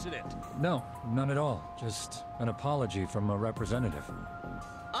the incident? No, none at all. Just an apology from a representative.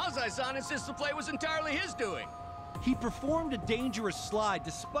 Anzai-san insists the play was entirely his doing. He performed a dangerous slide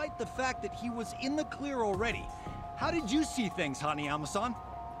despite the fact that he was in the clear already. How did you see things, Hanayama-san?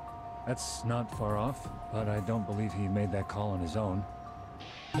 That's not far off, but I don't believe he made that call on his own.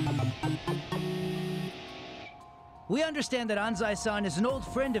 We understand that Anzai-san is an old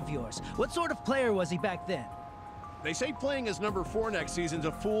friend of yours. What sort of player was he back then? They say playing as number 4 next season's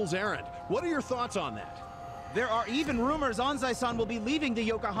a fool's errand. What are your thoughts on that? There are even rumors Anzai-san will be leaving the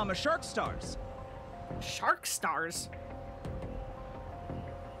Yokohama Shark Stars. Shark Stars?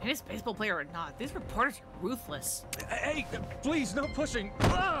 And he's a baseball player or not, these reporters are ruthless. Hey, please, no pushing.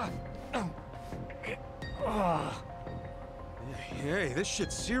 Ah! Ah! Hey, this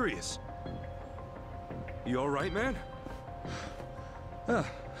shit's serious. You alright, man?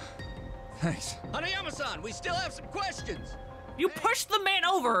 Thanks. Hanayama-san, we still have some questions. You pushed the man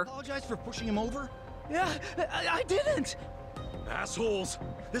over. Apologize for pushing him over? Yeah, I didn't. Assholes!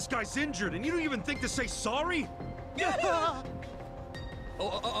 This guy's injured, and you don't even think to say sorry?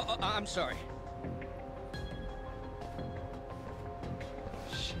 I'm sorry.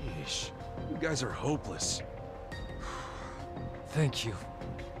 Sheesh. You guys are hopeless. Thank you.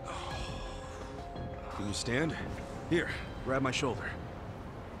 Can you stand? Here, grab my shoulder.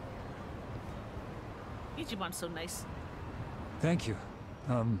 Ichiban's so nice. Thank you.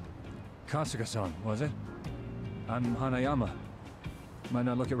 Kasuga-san, was it? I'm Hanayama. Might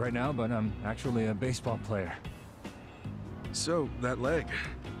not look it right now, but I'm actually a baseball player. So, that leg,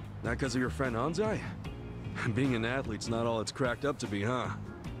 that because of your friend Anzai? Being an athlete's not all it's cracked up to be, huh?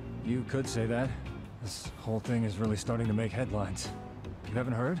 You could say that. This whole thing is really starting to make headlines. You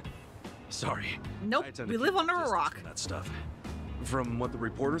haven't heard? Sorry. Nope, we live under a rock. That stuff. From what the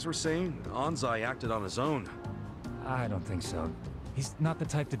reporters were saying, Anzai acted on his own. I don't think so. He's not the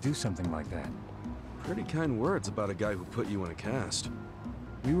type to do something like that. Pretty kind words about a guy who put you in a cast.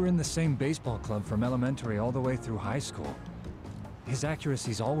 We were in the same baseball club from elementary all the way through high school. His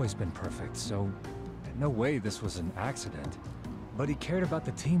accuracy's always been perfect, so no way this was an accident. But he cared about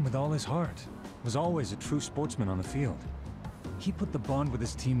the team with all his heart. Was always a true sportsman on the field. He put the bond with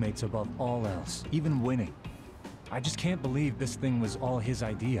his teammates above all else, even winning. I just can't believe this thing was all his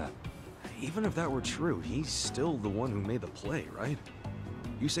idea. Even if that were true, he's still the one who made the play, right?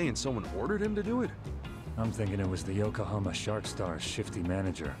 You saying someone ordered him to do it? I'm thinking it was the Yokohama Shark Stars' shifty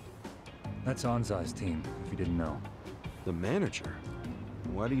manager. That's Anzai's team, if you didn't know. The manager?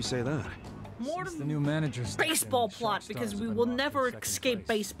 Why do you say that? More the new manager's baseball plot, because we will never escape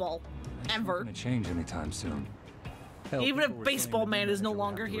baseball. Ever. It's not gonna change anytime soon. Hell, even people if were Baseball saying the Man is no manager would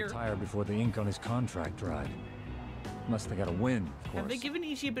longer have to here. retire before the ink on his contract dried. Unless they got a win, of course. Have they given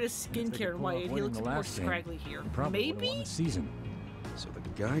Ichi a bit of If they skincare could and pull why off he winning looks the more last game, scraggly here? they probably would've won Maybe? the season. So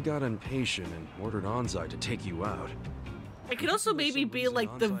the guy got impatient and ordered Anzai to take you out. It could also maybe be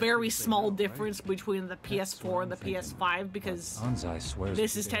like the very small difference between the PS4 and the PS5 because Anzai swears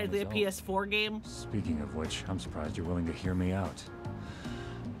this is beat it on technically a his PS4 game. Speaking of which, I'm surprised you're willing to hear me out.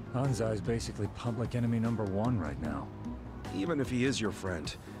 Anzai's basically public enemy #1 right now. Even if he is your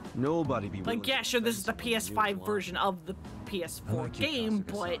friend, nobody be willing Like, yeah, sure, this is the PS5 version of the PS4 game,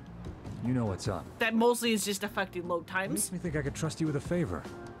 but You know what's up. that mostly is just affecting load times. Makes me think I could trust you with a favor.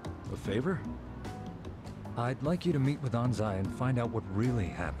 A favor? I'd like you to meet with Anzai and find out what really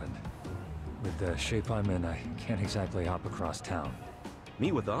happened. With the shape I'm in, I can't exactly hop across town.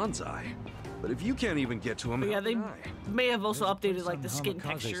 Meet with Anzai? But if you can't even get to him, But yeah, how they can I? may have also There's a updated place like on the skin Hamakaze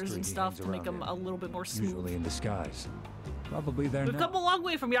textures Street and he stuff hangs to make around them in. a little bit more smooth. Usually in disguise. Probably there We've now. come a long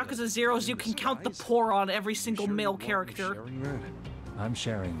way from Yakuza Zeros. You can count the pour on every single male character. I'm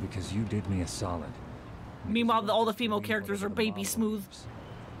sharing because you did me a solid. Meanwhile, all the female characters are baby smooth.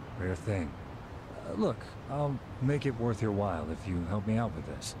 Rare thing. Look, I'll make it worth your while if you help me out with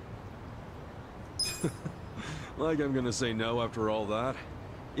this. Like I'm gonna say no after all that?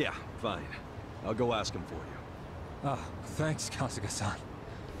 Yeah, fine. I'll go ask him for you. Ah, thanks, Kasuga-san.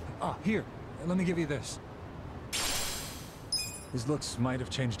 Ah, here, let me give you this. His looks might have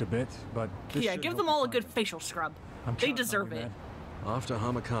changed a bit, but this Yeah, should give help them you all a find good facial scrub. I'm They counting on deserve you, it. man. Off to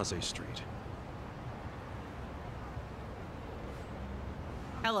Hamakaze Street.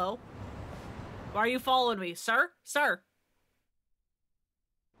 Hello. Why are you following me, sir? Sir.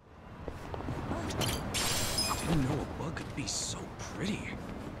 Didn't know a bug could be so pretty.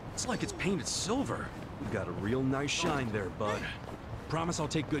 It's like it's painted silver. You got a real nice shine there, bud. Promise I'll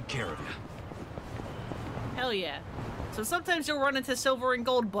take good care of you. Hell yeah. So sometimes you'll run into silver and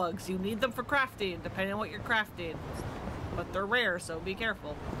gold bugs. You need them for crafting, depending on what you're crafting. But they're rare, so be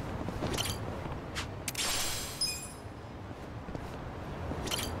careful.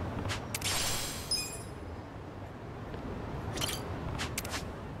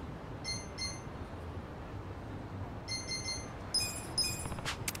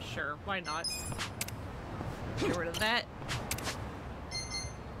 Sure, why not? Get rid of that.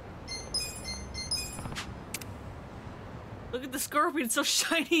 Look at the scorpion, it's so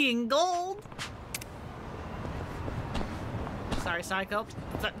shiny and gold. Sorry, Psycho.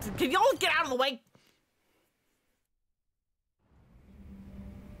 Can y'all get out of the way?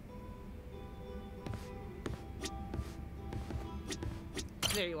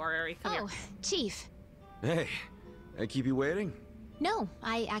 There you are, Eri. Come here. Chief. Hey, I keep you waiting? No,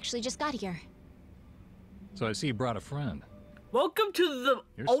 I actually just got here. So I see you brought a friend. Welcome to the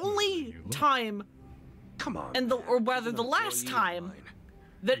only time, come on, and or rather the last time,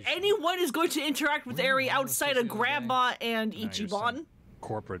 that anyone is going to interact with Eri outside of Grandma and Ichiban.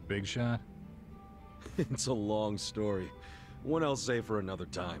 Corporate big shot? It's a long story. One I'll say for another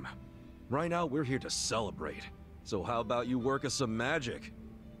time. Right now, we're here to celebrate. So how about you work us some magic?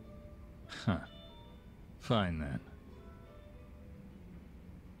 Huh. Fine then.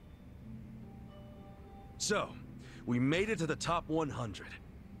 So, we made it to the top 100.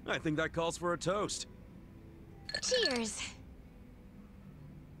 I think that calls for a toast. Cheers.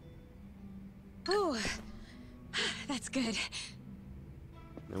 Oh, that's good.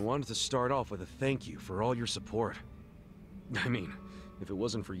 I wanted to start off with a thank you for all your support. I mean, if it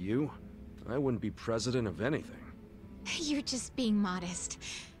wasn't for you, I wouldn't be president of anything. You're just being modest.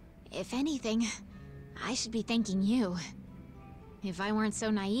 If anything, I should be thanking you. If I weren't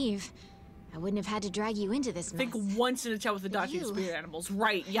so naive, I wouldn't have had to drag you into this mess. Think once in a chat with the Dachshund spirit animals.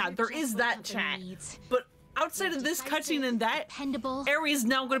 Right, yeah, there is that chat. But outside of this cutscene and that, Eri is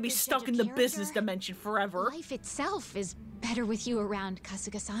now going to be stuck in the business dimension forever. Life itself is better with you around,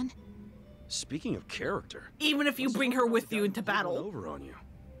 Kasuga-san. Speaking of character... Even if you bring her with you into battle. Over on you.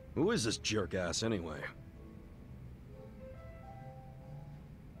 Who is this jerk-ass anyway?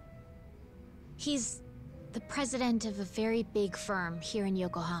 He's the president of a very big firm here in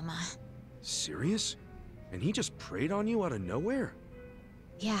Yokohama. Serious? And he just preyed on you out of nowhere?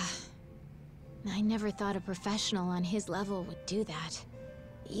 Yeah. I never thought a professional on his level would do that.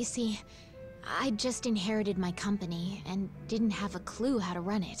 You see, I just inherited my company and didn't have a clue how to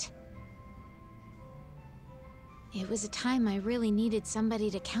run it. It was a time I really needed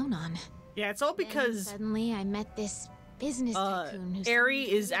somebody to count on. Yeah, it's all because suddenly I met this business tycoon who Eri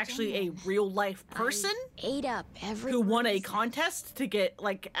is actually a real-life person ate up every who won a contest to get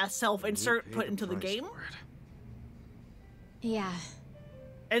like a self-insert put into the game. Yeah.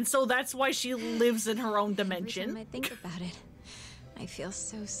 And so that's why she lives in her own dimension. Every time I think about it, I feel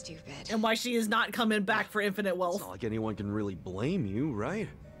so stupid. And why she is not coming back for infinite wealth. It's not like anyone can really blame you, right?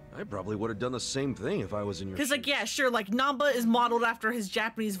 I probably would have done the same thing if I was in your shoes. Because, like, yeah, sure, like, Namba is modeled after his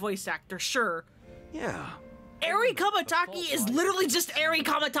Japanese voice actor, sure. Yeah. Eri Kamataki is literally just Eri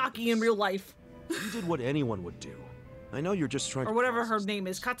Kamataki in real life. You did what anyone would do. I know you're just trying to... Or whatever her name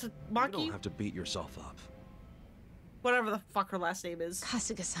is, Katsumaki? You don't have to beat yourself up. Whatever the fuck her last name is.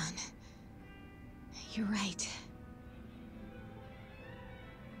 Kasuga-san. You're right.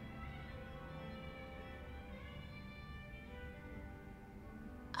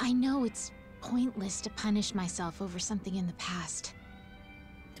 I know it's pointless to punish myself over something in the past.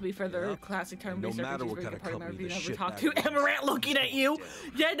 To be fair, the classic term no matter what kind of company you the never shit talk to Amaranth looking at you.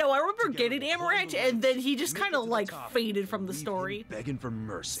 Yeah, no, I remember getting Amaranth, and then he just kind of like faded from the story. Begging for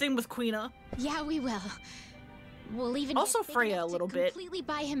mercy. Same with Quina. Yeah, we will. We'll even also Freya a little bit. Completely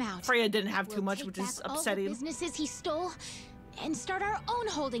buy him out. Freya didn't have too much, which is upsetting. All the businesses he stole, and start our own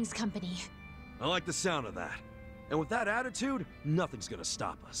holdings company. I like the sound of that. And with that attitude, nothing's gonna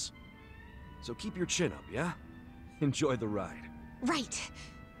stop us. So keep your chin up, yeah? Enjoy the ride. Right.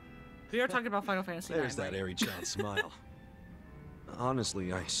 We are talking about Final Fantasy There's IX, that right? Eri-chan smile.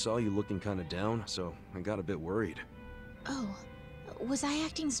 Honestly, I saw you looking kind of down, so I got a bit worried. Oh, was I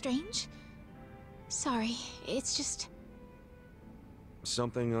acting strange? Sorry, it's just...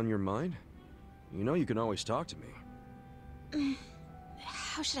 Something on your mind? You know you can always talk to me.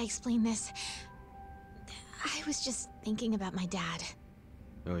 How should I explain this? I was just thinking about my dad.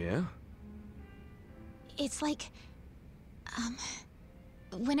 Oh yeah? It's like...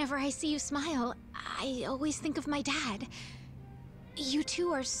 whenever I see you smile, I always think of my dad. You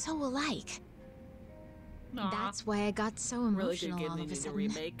two are so alike. Aww. That's why I got so emotional really all of a sudden.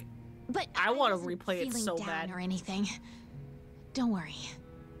 Remake. But I want to replay it so down bad. Or anything. Don't worry.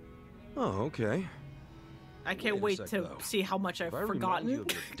 Oh, okay. I can't wait to see how much I've forgotten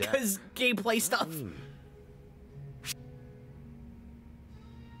because gameplay stuff.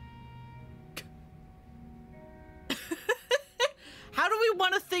 How do we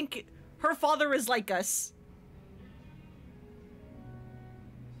want to think her father is like us?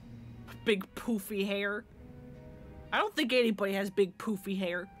 Big poofy hair. I don't think anybody has big poofy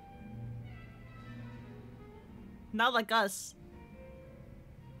hair. Not like us.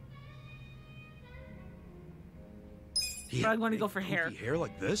 But I'm going to go for hair. Hair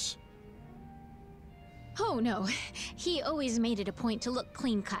like this? Oh no, he always made it a point to look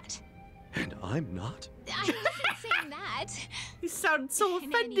clean cut. And I'm not? I wasn't saying that. You sound so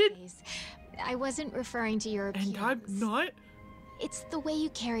offended. In any case, I wasn't referring to your appearance. And I'm not? It's the way you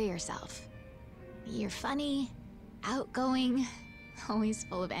carry yourself. You're funny, outgoing, always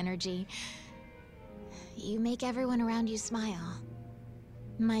full of energy. You make everyone around you smile.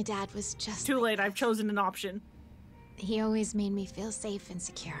 My dad was just... Too late, I've chosen an option. He always made me feel safe and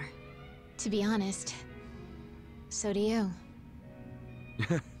secure. To be honest, so do you.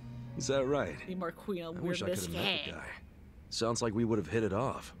 Is that right? Be more queen of I wish I weirdness. could have met the guy. Sounds like we would have hit it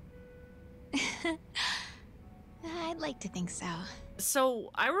off. I'd like to think so. So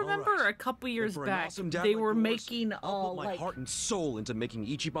I remember a couple years For an back, awesome dad they like were yours, making I'll put my like, heart and soul into making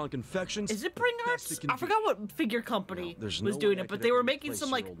Ichiban confections. is it Bring the best Arts? it can I be. forgot what figure company There's was no doing way I it, but could they ever were making replace some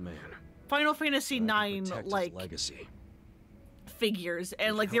your like old man. Final Fantasy But I 9 can protect his like legacy. figures,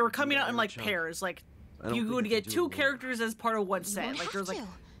 and like they were coming out in like pairs. Like you would get two characters as part of one set. Like there's like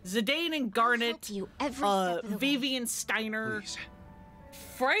Zidane and Garnet, Vivi and Steiner,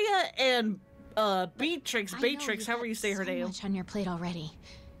 Freya and Beatrix, however you say her name. Much on your plate already.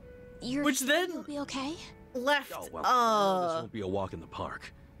 Which then you'll be okay? Left I know this won't be a walk in the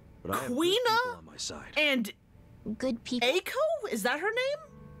park, but I have good Quina people on my side. and good people. Aiko? Is that her name?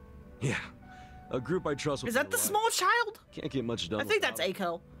 Yeah, a group I trust. Is that the small child? Can't get much done. I think that's without it.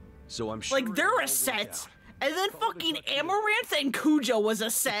 Aiko. So I'm sure Like they're a set. And then fucking Amaranth and Cujo was a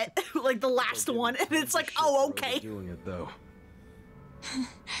set, like the last one, and it's like, oh, okay. Doing it though.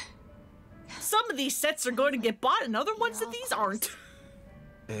 Some of these sets are going to get bought, and other ones that these aren't.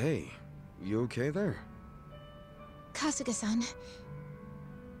 Hey, you okay there? Kasuga-san,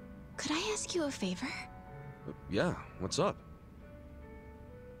 could I ask you a favor? Yeah, what's up?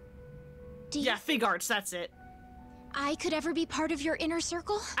 Yeah, Fig Arts, that's it. I could ever be part of your inner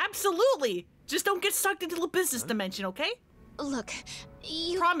circle? Absolutely. Just don't get sucked into the business dimension, okay? Look,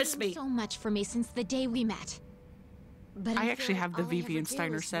 you promise me so much for me since the day we met. But I actually have the Vivi and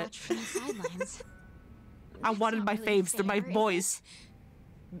Steiner set. I wanted my faves. They're my boys.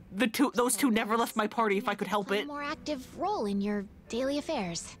 Those two never left my party if I could help it. A more active role in your daily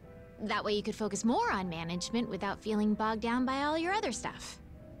affairs. That way you could focus more on management without feeling bogged down by all your other stuff.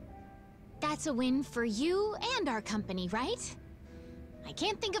 That's a win for you and our company, right? I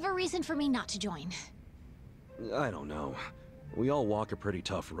can't think of a reason for me not to join. I don't know. We all walk a pretty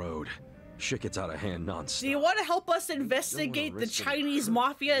tough road. Shit gets out of hand nonstop. Do you want to help us investigate the Chinese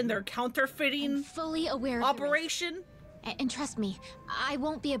mafia and their counterfeiting I'm fully aware of operation? And trust me, I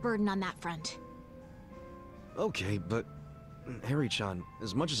won't be a burden on that front. Okay, but Harry-chan,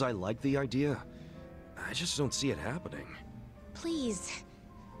 as much as I like the idea, I just don't see it happening. Please,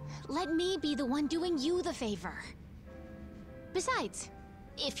 let me be the one doing you the favor. Besides,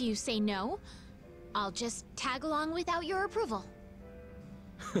 if you say no, I'll just tag along without your approval.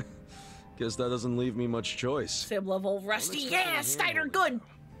 Guess that doesn't leave me much choice. Sim level Rusty. Yeah, Steiner, good.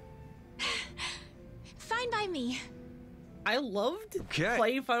 Fine by me. I loved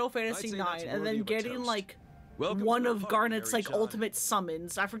playing Final Fantasy IX and then getting like one of Garnet's like ultimate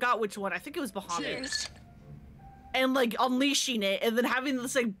summons. I forgot which one. I think it was Bahamut. Cheers. And like unleashing it and then having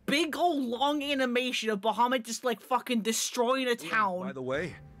this like big old long animation of Bahamut just like fucking destroying a town. By the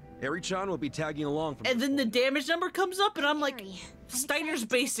way, Harry-chan will be tagging along from and then the damage number comes up and I'm like, Steiner's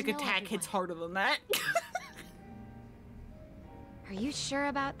basic attack hits harder than that. Are you sure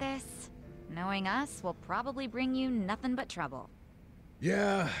about this? Knowing us will probably bring you nothing but trouble.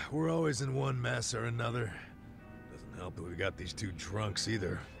 Yeah, we're always in one mess or another. Doesn't help that we got these two drunks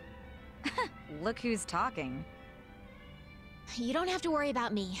either. Look who's talking. You don't have to worry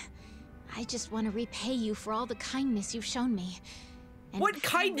about me. I just want to repay you for all the kindness you've shown me. And what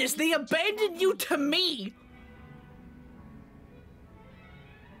kindness? They abandoned you to me!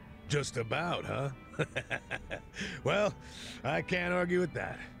 Just about, huh? Well, I can't argue with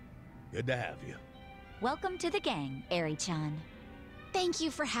that. Good to have you. Welcome to the gang, Eri-chan. Thank you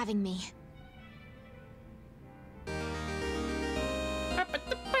for having me.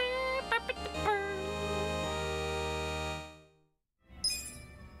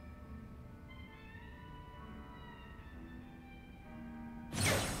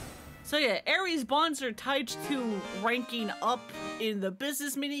 So yeah, Aries bonds are tied to ranking up in the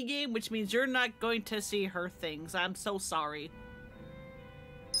business minigame, which means you're not going to see her things. I'm so sorry.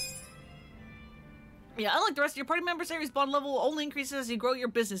 Yeah, unlike the rest of your party members, Aries' bond level only increases as you grow your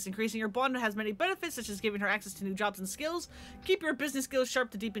business. Increasing your bond has many benefits, such as giving her access to new jobs and skills. Keep your business skills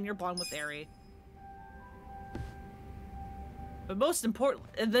sharp to deepen your bond with Aerie. But most important,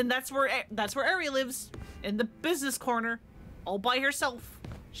 and then that's where Aerie lives, in the business corner, all by herself.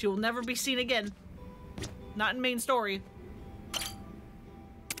 She will never be seen again. Not in main story.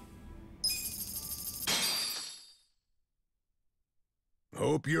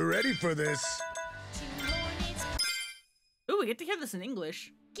 Hope you're ready for this. Ooh, we get to hear this in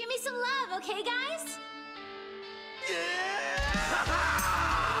English. Give me some love, okay, guys?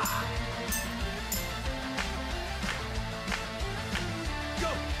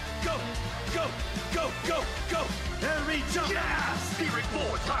 Go, go, go, go, go, go! Every jump! Yeah! Steering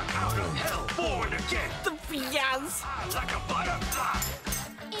forward, climb out of hell, forward again! The yes! Like a butterfly!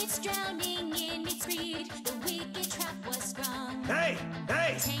 It's drowning in its greed. The wicked trap was sprung. Hey!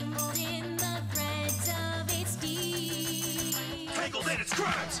 Hey! Tangled in the threads of its deed. Tangled in its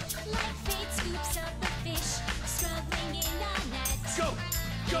crimes! Like fate scoops up a fish, struggling in a net. Go!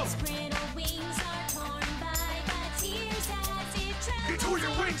 Go! Its brittle wings are torn by the tears as it drowns. You tore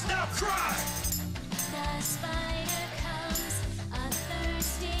your wings, now cry! The spider comes,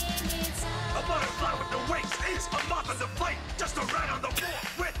 athirst in its eyes. A butterfly with no wings is a moth in the fight, just a rat on the wall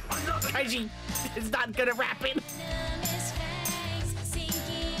with another. Kaiji is not good at rapping. Venomous fangs sink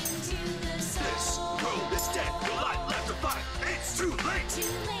into the soul. This road is dead, your light left to fight. It's too late.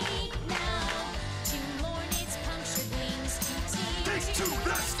 Too late now to mourn its punctured wings to tears. Take to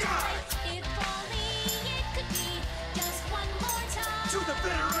the sky. If only it could be just one more time. To the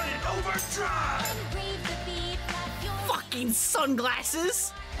bitter end in overdrive. And brave the beat, flap your Fucking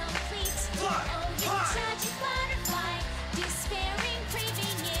sunglasses. complete. Fly, Oh, you fly. tragic butterfly, despairing,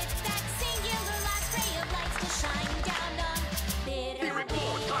 craving it. That singular last ray of light to shine down on Be bitter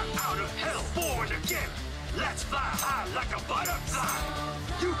reborn, climb out of hell, forward again. Let's fly high like a butterfly.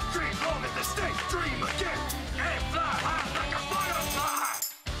 You dream long in the state, dream again. And fly high like a butterfly.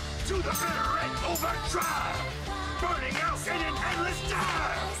 To the bitter end, overdrive. Burning out in an endless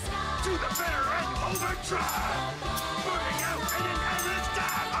dive. To the bitter end, overdrive. Burning out in an endless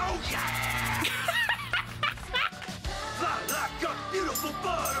dive. Oh yeah! Fly like a beautiful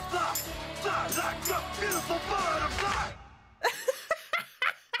butterfly. Fly like a beautiful butterfly.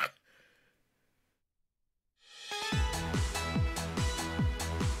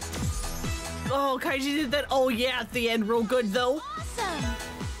 Oh, Kaiji did that. Oh yeah, at the end, real good though. awesome.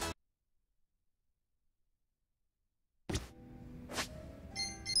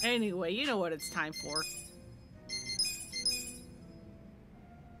 Anyway, you know what it's time for.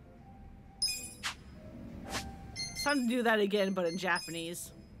 It's time to do that again, but in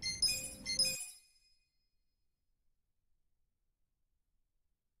Japanese.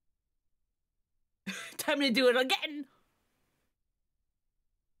 Time to do it again!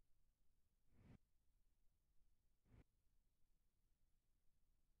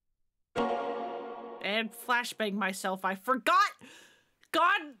 And flashbang myself. I forgot!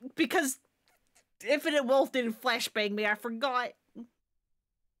 God, because Infinite Wolf didn't flashbang me, I forgot.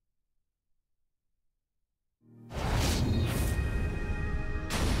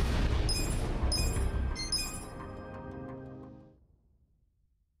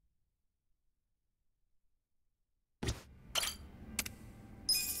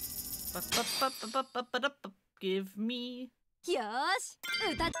 Give me. よーし、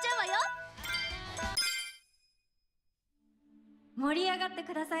歌っちゃうわよ。盛り上がって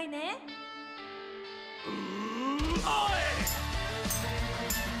くださいね。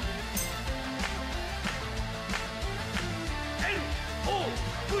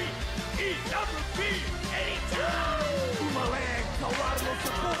N-O-V-E-W-P anytime! Boomerang, Colorado,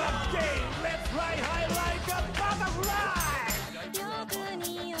 support that game! Let's fly high like a butterfly! 欲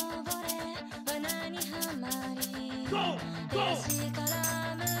に溺れ、罠にはまり。Go! Go! しから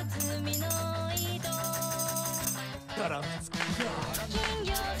む罪の糸。からむつくか。金魚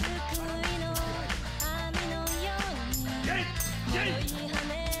すくいの網のように。Yay! 黒 Yay! い羽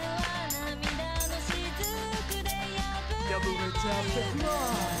は涙の雫で破破れちゃってくら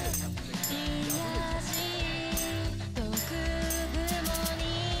いやし毒蜘蛛に。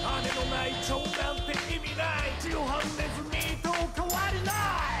羽のない蝶なんて意味ない。ジオハンネズミと変わりない。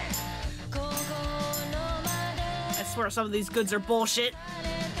 I swear some of these goods are bullshit.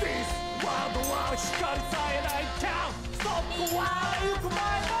 This wild wild 光さえないタウン Stop the wild 行く前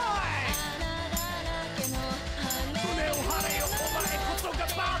胸を張れよお前こそが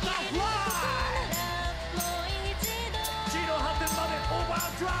バタフライ地の果てまでオーバー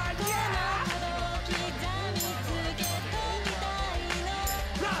ドライブ Yeah!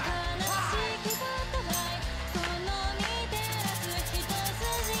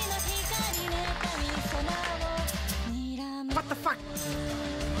 What the fuck?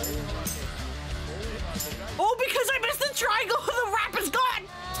 Oh, because I missed the triangle, the rap is gone!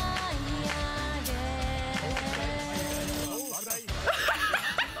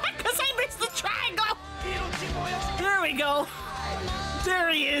 Because I missed the triangle! There we go. There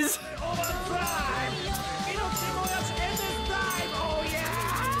he is.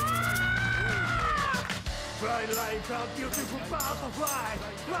 Fly like a beautiful butterfly.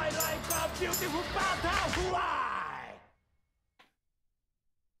 Fly like a beautiful butterfly.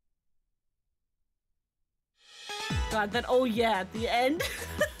 God, that oh yeah at the end.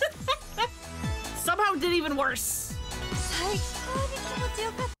 Somehow did even worse.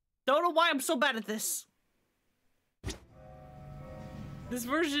 Don't know why I'm so bad at this. This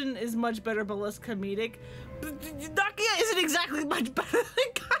version is much better but less comedic. Nakia isn't exactly much better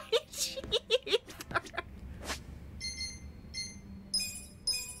than Kaiji either.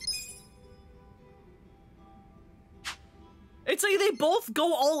 It's like they both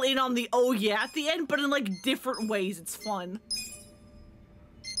go all in on the oh yeah at the end, but in like different ways. It's fun.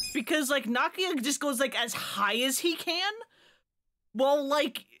 Because like Nakia just goes like as high as he can, while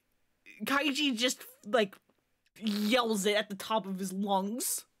like Kaiji just like yells it at the top of his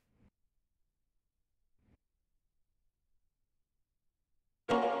lungs.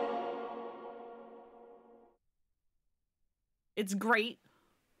 It's great.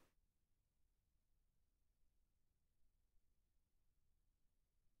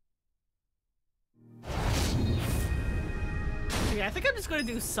 Yeah, I think I'm just going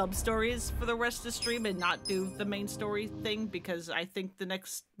to do sub-stories for the rest of the stream and not do the main story thing, because I think the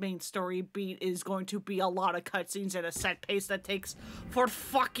next main story beat is going to be a lot of cutscenes at a set pace that takes for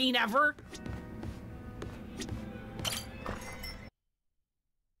fucking ever.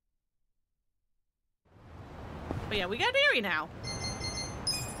 But yeah, we got Eri now.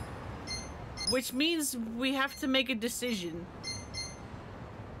 Which means we have to make a decision.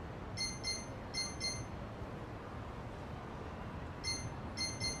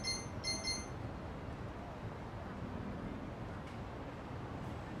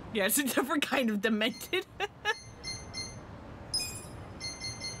 Yeah, it's a different kind of demented.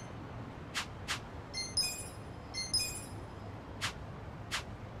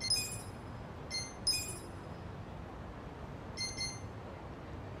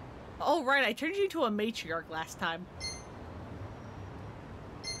 Oh, right, I turned you into a matriarch last time.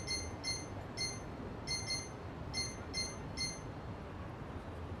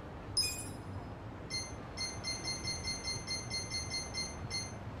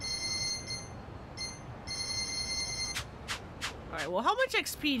 Alright, well, how much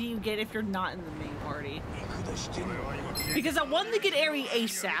XP do you get if you're not in the main party? Because I wanted to get Eri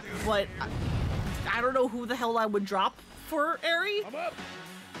ASAP, but I don't know who the hell I would drop for Eri.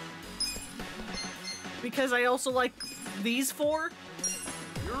 Because I also like these four.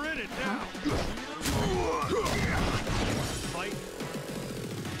 You're in it now. Fight.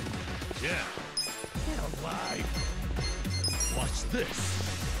 Yeah. Get alive. Watch this.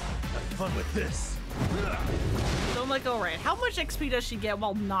 Have fun with this. So I'm like, alright, how much XP does she get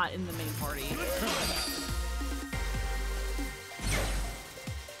while not in the main party?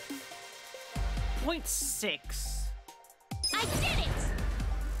 0.6. I did it!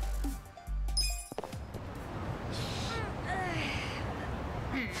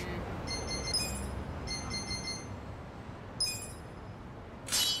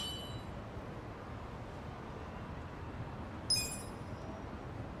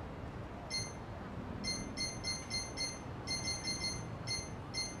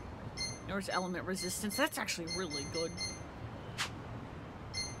 There's element resistance. That's actually really good.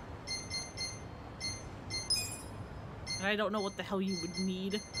 And I don't know what the hell you would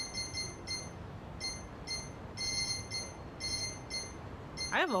need.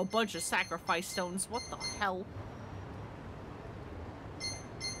 I have a bunch of sacrifice stones. What the hell?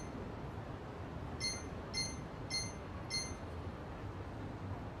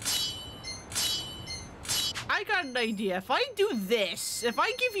 I got an idea. If I do this, if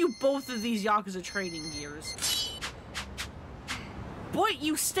I give you both of these Yakuza training gears, but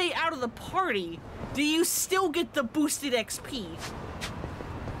you stay out of the party, do you still get the boosted XP?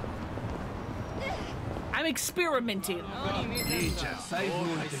 I'm experimenting.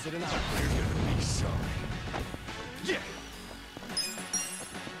 Yeah.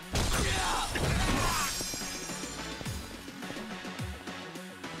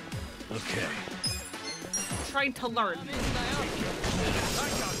 Okay. Trying to learn. I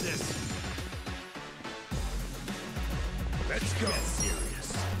got this. Let's go. Get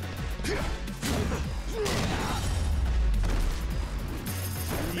serious.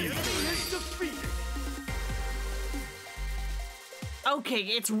 The enemy is defeated. Okay,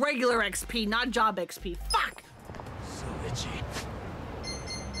 it's regular XP, not job XP. Fuck! So itchy.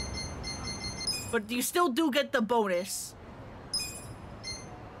 But you still do get the bonus.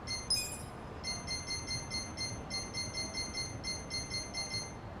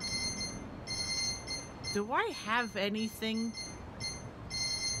 Do I have anything?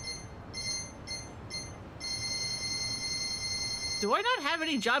 Do I not have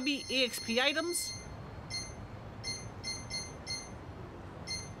any jobby EXP items?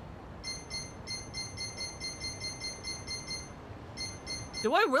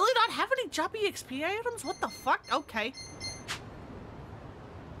 Do I really not have any jobby EXP items? What the fuck? Okay.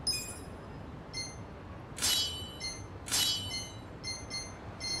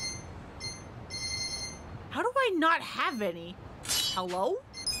 How do I not have any? Hello?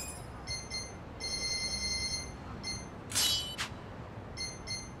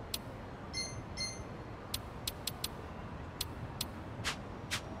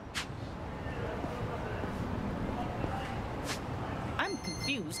 I'm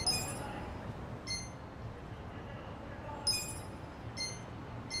confused.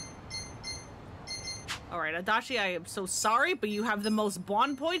 Alright, Adachi, I am so sorry, but you have the most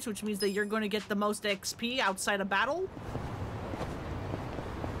bond points, which means that you're going to get the most XP outside of battle.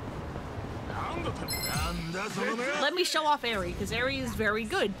 Let me show off Eri, because Eri is very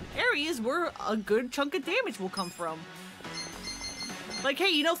good. Eri is where a good chunk of damage will come from. Like, hey,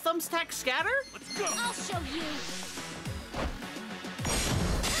 you know Thumbtack Scatter? Let's go. I'll show you.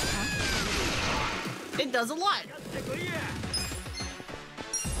 It does a lot.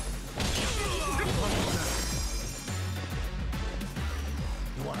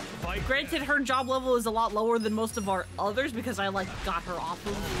 Granted, her job level is a lot lower than most of our others because I, like, got her off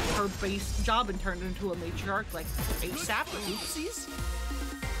of her base job and turned her into a matriarch, like, ASAP. Oopsies.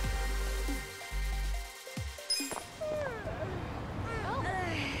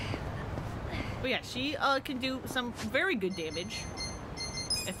 But yeah, she can do some very good damage.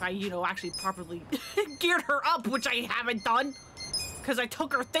 If I, you know, actually properly geared her up, which I haven't done. Because I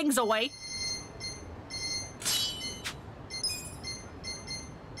took her things away.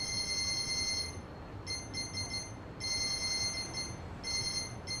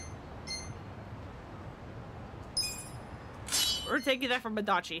 We're taking that from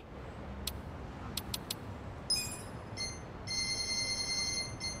Adachi.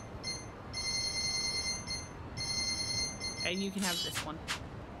 And you can have this one.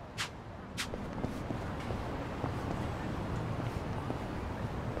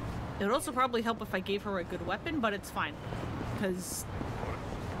 It would also probably help if I gave her a good weapon, but it's fine. Because,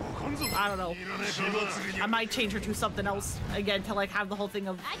 I don't know. I might change her to something else, again, to like have the whole thing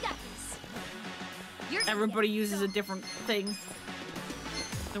of everybody uses a different thing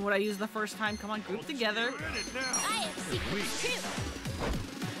than what I used the first time. Come on, group together. I have secrets too.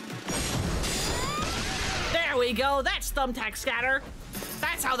 There we go. That's Thumbtack Scatter.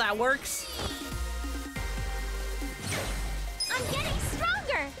 That's how that works. I'm getting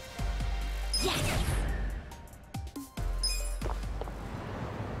stronger. Yes.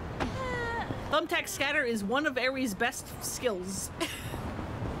 Thumbtack Scatter is one of Eri's best skills.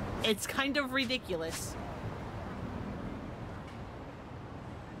 It's kind of ridiculous.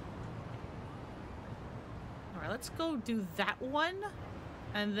 Alright, let's go do that one.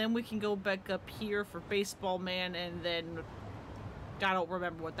 And then we can go back up here for Baseball Man, and then I don't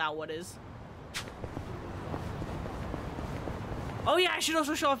remember what that one is. Oh yeah, I should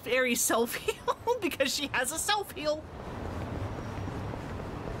also show off Eri's self-heal because she has a self-heal.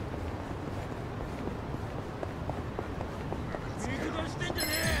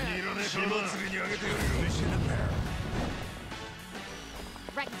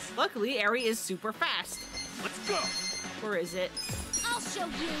 Right. Luckily, Eri is super fast. Let's go. Where is it? I'll show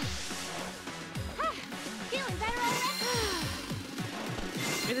you. Feeling better already?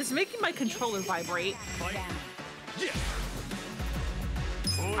 It is making my controller vibrate. Yeah.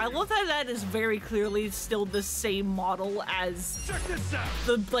 I love that that is very clearly still the same model as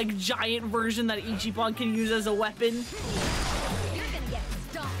the like giant version that Ichiban can use as a weapon. You're gonna get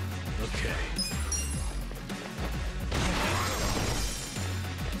stomped. Okay.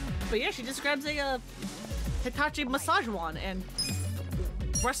 But yeah, she just grabs a Hitachi massage wand and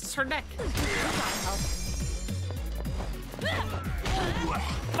rests her neck.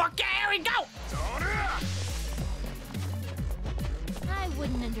 Fuck yeah, here we go! I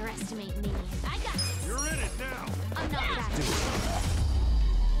wouldn't underestimate me. I got this. You're in it now. I'm not that.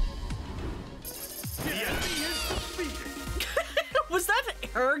 The enemy is defeated. Was that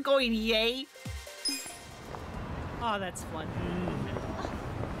her going yay? Oh, that's fun.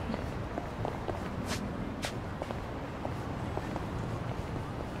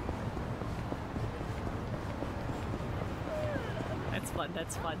 That's fun,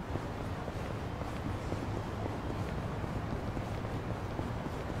 that's fun.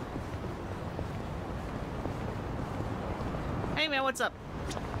 Hey man, what's up?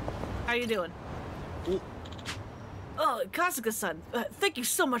 How you doing? Oh, Kasuga-san, thank you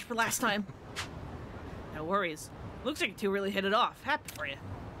so much for last time. No worries. Looks like you two really hit it off. Happy for you.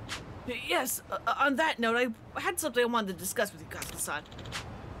 Yes, on that note, I had something I wanted to discuss with you, Kasuga-san.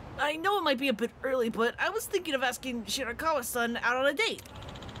 I know it might be a bit early, but I was thinking of asking Shirakawa-san out on a date.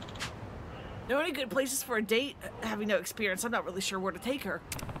 Know any good places for a date? Having no experience, I'm not really sure where to take her.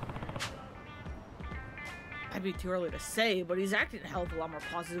 Might be too early to say, but he's acting a hell of a lot more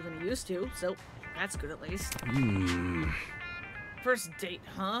positive than he used to, so that's good at least. First date,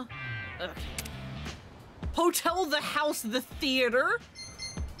 huh? Okay. Hotel, the house, the theater?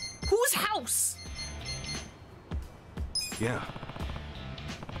 Whose house? Yeah.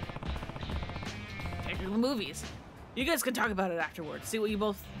 Take her to the movies. You guys can talk about it afterwards. See what you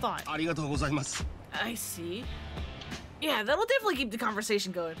both thought. I see. Yeah, that'll definitely keep the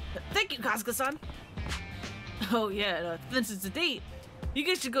conversation going. Thank you, Kasuga-san. Oh yeah, since it's a date, you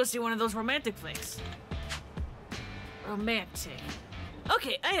guys should go see one of those romantic flicks. Romantic.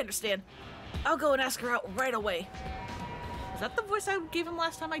 Okay, I understand. I'll go and ask her out right away. Is that the voice I gave him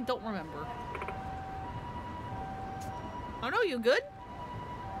last time? I don't remember. Oh no, you good?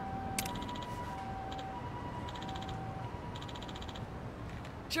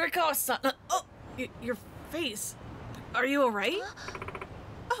 Shirakawa-san. Oh, your face. Are you alright?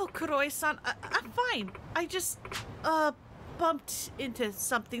 Oh, Kuroi-san, I'm fine. I just, bumped into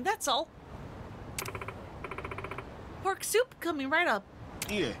something, that's all. Pork soup coming right up.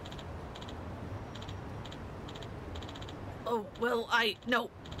 Yeah. Oh, well, no,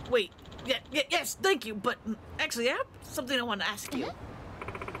 wait. Yes, thank you, but actually, I have something I want to ask you.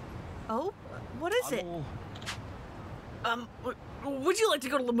 Oh, what is it? Would you like to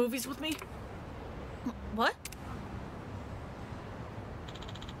go to the movies with me? What?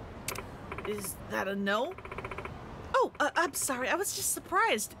 Is that a no? Oh, I'm sorry, I was just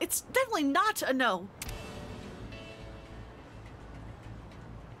surprised. It's definitely not a no.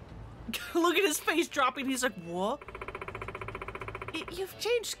 Look at his face dropping, he's like, what? You've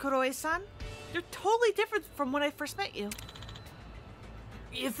changed, Kuroi-san. You're totally different from when I first met you.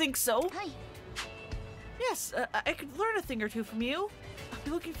 You think so? Hi. Yes, I could learn a thing or two from you. I'll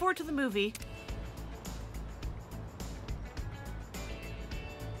be looking forward to the movie.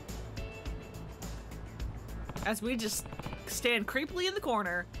 As we just stand creepily in the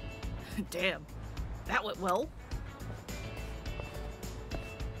corner. Damn, that went well.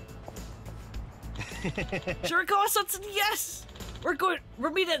 Shirakawa-san, yes!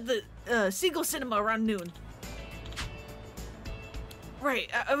 We're meeting at the Seagull Cinema around noon. Right,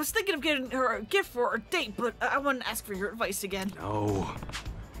 I was thinking of getting her a gift for our date, but I want to ask for your advice again. No.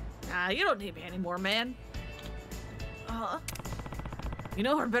 Nah, you don't need me anymore, man. You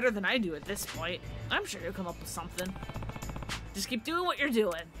know her better than I do at this point. I'm sure you'll come up with something. Just keep doing what you're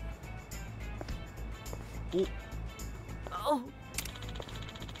doing. Oh.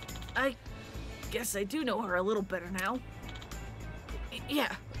 I guess I do know her a little better now.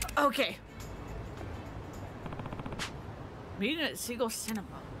 Yeah, okay. Meeting at Seagull Cinema.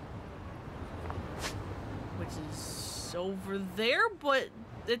 Which is over there, but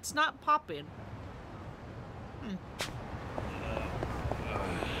it's not popping.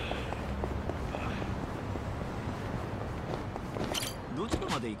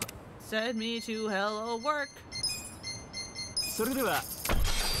 Send me to hello work. So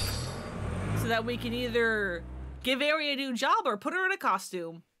that we can either give Ari a new job or put her in a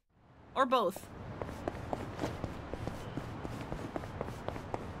costume. Or both.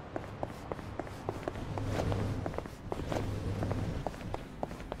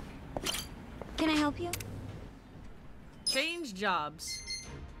 Can I help you? Change jobs.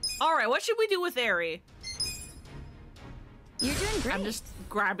 Alright, what should we do with Ari? You're doing great. I'm just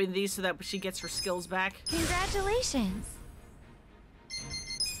grabbing these so that she gets her skills back. Congratulations.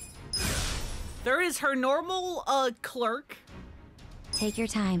 There is her normal clerk. Take your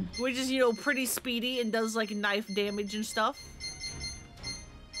time. Which is, you know, pretty speedy and does like knife damage and stuff.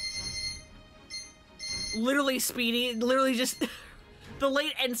 Literally speedy, literally just the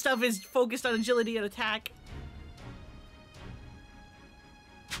late end stuff is focused on agility and attack.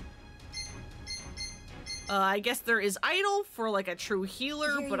 I guess there is idle for like a true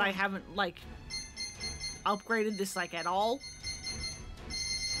healer, but I haven't like upgraded this like at all.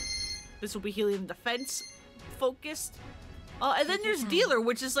 This will be healing and defense focused. And then there's dealer,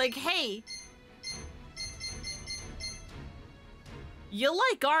 which is like, hey, you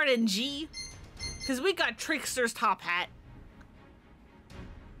like RNG? Because we got Trickster's top hat.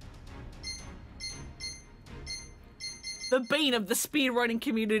 The bane of the speedrunning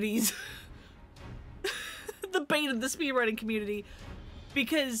communities. The bane of the speedrunning community.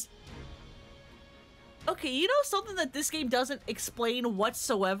 Because, okay, you know something that this game doesn't explain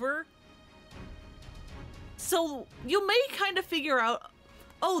whatsoever? So you may kind of figure out,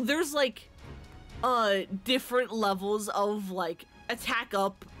 oh, there's like different levels of like attack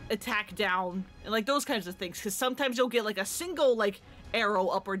up, attack down, and like those kinds of things, because sometimes you'll get like a single like arrow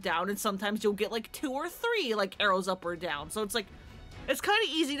up or down, and sometimes you'll get like 2 or 3 like arrows up or down. So it's like, it's kind of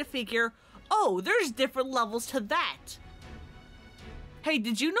easy to figure, oh, there's different levels to that. Hey,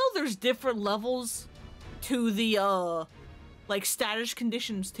 did you know there's different levels to the like status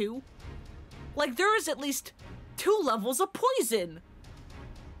conditions too? Like, there is at least 2 levels of poison.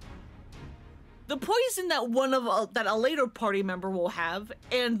 The poison that that a later party member will have,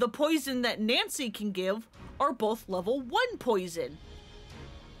 and the poison that Nancy can give, are both level 1 poison.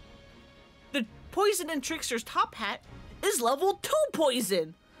 The poison in Trickster's top hat is level 2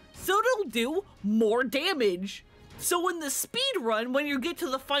 poison, so it'll do more damage. So in the speed run, when you get to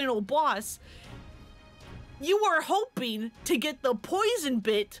the final boss, you are hoping to get the poison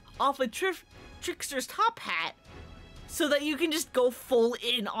bit off of Trickster's top hat so that you can just go full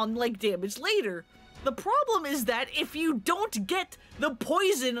in on like damage later. The problem is that if you don't get the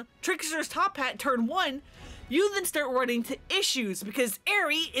poison Trickster's top hat turn 1, you then start running into issues because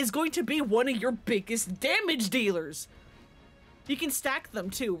Aerie is going to be one of your biggest damage dealers. You can stack them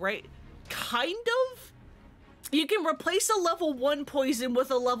too, right? Kind of? You can replace a level 1 poison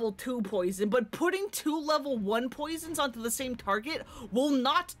with a level 2 poison, but putting 2 level 1 poisons onto the same target will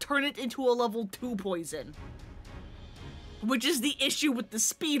not turn it into a level 2 poison. Which is the issue with the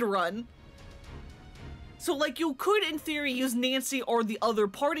speed run. So like, you could in theory use Nancy or the other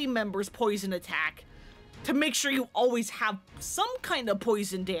party member's poison attack to make sure you always have some kind of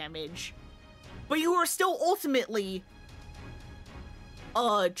poison damage. But you are still ultimately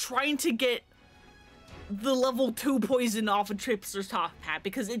trying to get the level 2 poison off of Trickster's top hat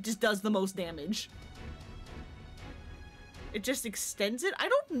because it just does the most damage. It just extends it? I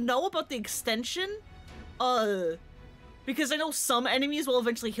don't know about the extension. Because I know some enemies will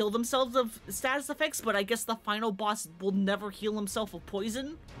eventually heal themselves of status effects, but I guess the final boss will never heal himself of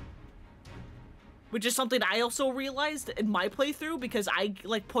poison. Which is something I also realized in my playthrough because I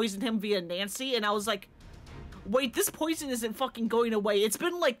like poisoned him via Nancy and I was like, wait, this poison isn't fucking going away. It's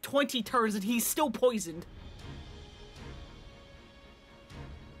been like 20 turns and he's still poisoned.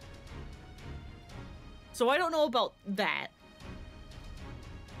 So I don't know about that.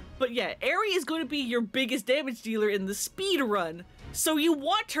 But yeah, Aerie is going to be your biggest damage dealer in the speed run. So you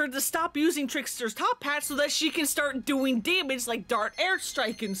want her to stop using Trickster's top hat so that she can start doing damage like Dart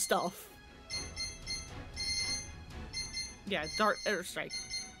Airstrike and stuff. Yeah, Dart Airstrike.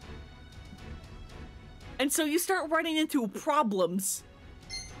 And so you start running into problems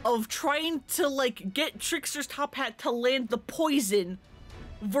of trying to like get Trickster's top hat to land the poison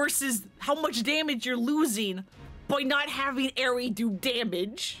versus how much damage you're losing by not having Aerie do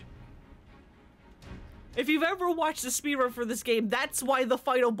damage. If you've ever watched the speedrun for this game, that's why the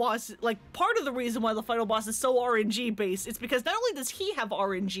final boss, like, part of the reason why the final boss is so RNG based, it's because not only does he have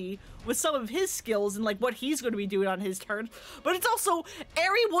RNG with some of his skills and, like, what he's going to be doing on his turn, but it's also,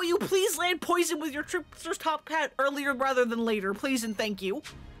 Aerie, will you please land poison with your Trickster's top hat earlier rather than later, please and thank you.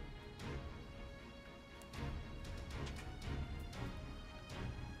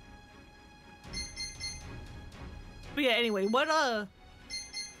 But yeah, anyway, what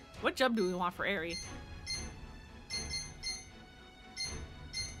jump do we want for Aerie?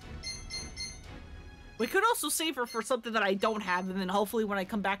 We could also save her for something that I don't have, and then hopefully when I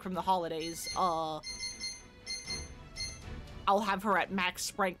come back from the holidays, I'll have her at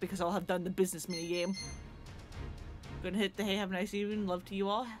max rank because I'll have done the business minigame. Gonna hit the hey, have a nice evening, love to you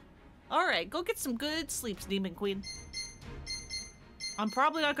all. Alright, go get some good sleeps, Demon Queen. I'm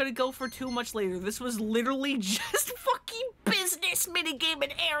probably not gonna go for too much later. This was literally just fucking business minigame in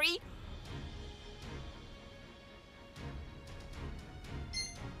Aerie.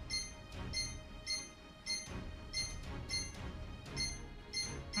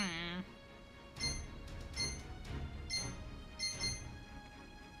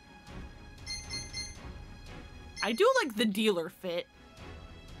 I do like the dealer fit.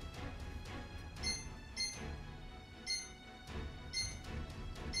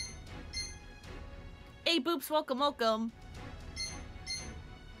 Hey, Boops, welcome, welcome.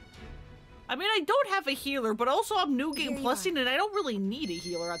 I mean, I don't have a healer, but also I'm new game plusing, and I don't really need a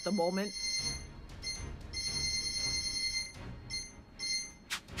healer at the moment.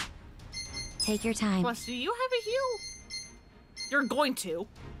 Take your time. Plus, do you have a heal? You're going to.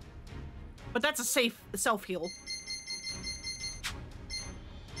 But that's a safe self-heal.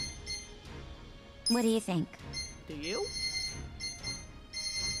 What do you think? Do you?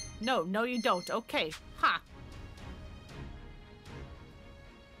 No, no you don't. Okay. Ha.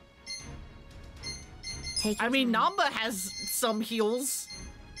 Take I your mean, time. Namba has some heals.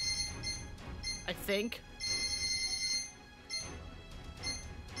 I think.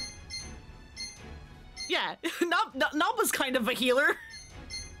 Yeah, Namba's kind of a healer.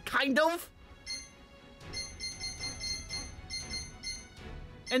 Kind of.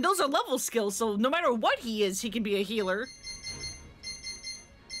 And those are level skills, so no matter what he is, he can be a healer.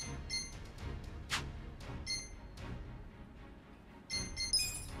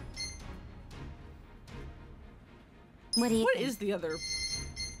 What is the other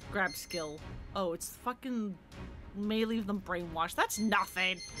grab skill? Oh, it's fucking may leave them brainwashed. That's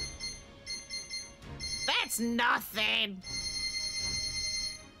nothing. That's nothing.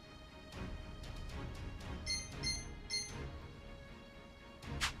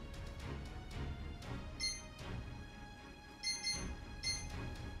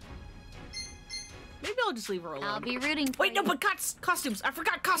 Maybe I'll just leave her alone. I'll be rooting for Wait, no, but costumes. I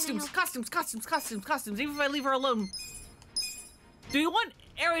forgot costumes. Costumes. Even if I leave her alone. Do you want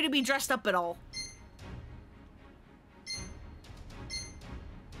Eri to be dressed up at all?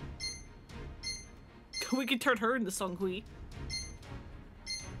 We could turn her into Sunghui.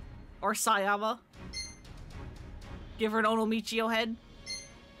 Or Sayama. Give her an Onomichio head.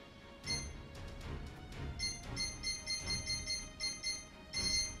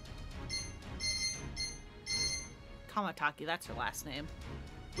 Kamataki, that's her last name.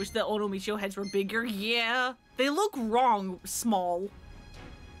 Wish the Onomichio heads were bigger. Yeah. They look wrong, small.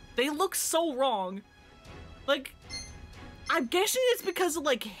 They look so wrong. Like, I'm guessing it's because of,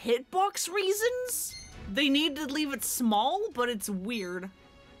 like, hitbox reasons? They need to leave it small, but it's weird.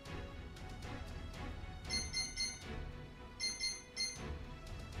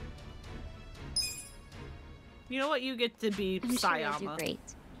 You know what? You get to be I'm sure Sayama. you'll do great.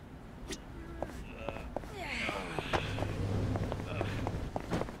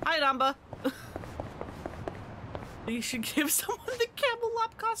 Hi, Namba. You should give someone the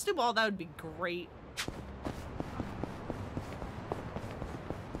Camelop costume. Oh, that would be great.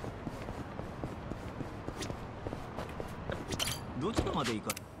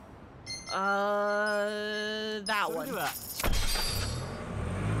 That one.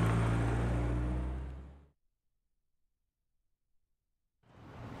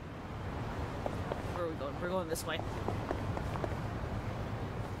 Where are we going? We're going this way.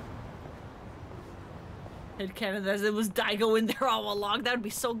 Headcanon as it was Daigo in there all along. That would be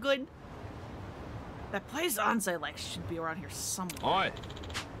so good. That place Ansai like should be around here somewhere. Oi!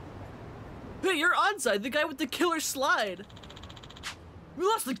 Hey, you're Ansai, the guy with the killer slide. We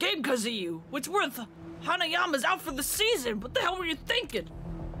lost the game because of you. What's worth? Hanayama's out for the season. What the hell were you thinking?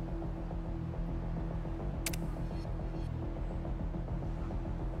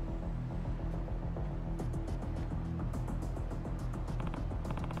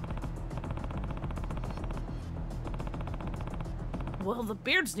 Well, the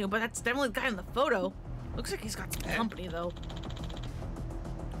beard's new, but that's definitely the guy in the photo. Looks like he's got some company, though.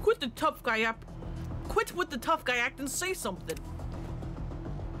 Quit with the tough guy act and say something.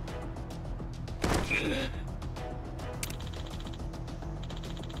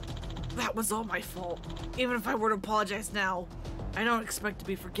 That was all my fault. Even if I were to apologize now, I don't expect to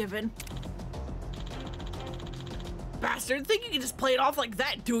be forgiven. Bastard, think you can just play it off like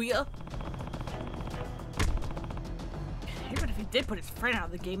that, do ya? Even if he did put his friend out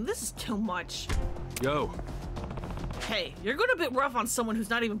of the game, this is too much. Yo. Hey, you're going a bit rough on someone who's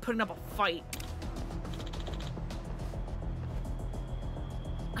not even putting up a fight.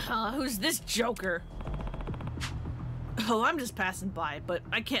 Who's this joker? Oh, I'm just passing by, but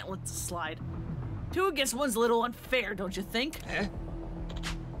I can't let this slide. 2 against 1's a little unfair, don't you think? Eh?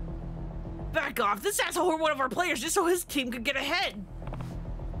 Back off! This asshole hurt one of our players just so his team could get ahead!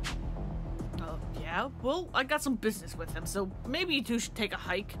 Oh, yeah? Well, I got some business with him, so maybe you two should take a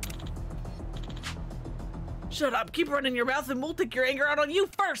hike. Shut up, keep running your mouth and we'll take your anger out on you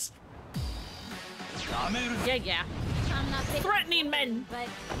first! Yeah. I'm not big Threatening men! but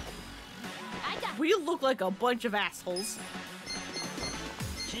I got We look like a bunch of assholes.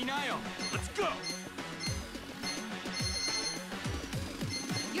 Kinayo, let's go!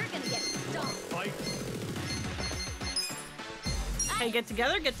 You're gonna get stomped. Fight. Hey, get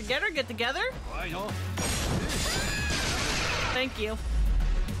together, get together, get together. I know. Thank you.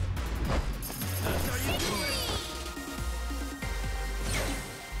 That's how you do it.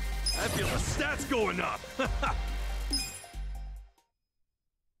 I feel the stats going up.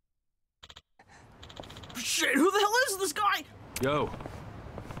 Shit, who the hell is this guy? Yo.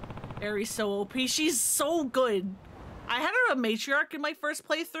 Eri's so OP. She's so good. I had her a matriarch in my first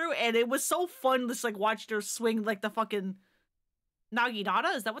playthrough, and it was so fun to like watch her swing like the fucking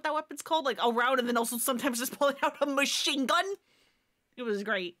Naginata? Is that what that weapon's called? Like around and then also sometimes just pulling out a machine gun? It was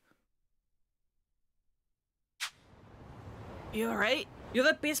great. You alright? You're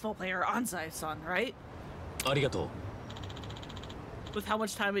that baseball player, Anzai-san, right? Arigato. With how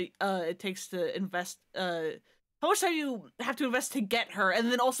much time it takes to invest, how much time you have to invest to get her, and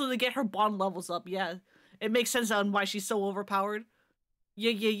then also to get her bond levels up, yeah. It makes sense on why she's so overpowered.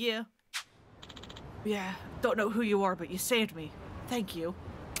 Yeah. Yeah, don't know who you are, but you saved me. Thank you.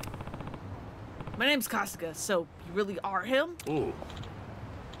 My name's Kasuga, so you really are him? Ooh.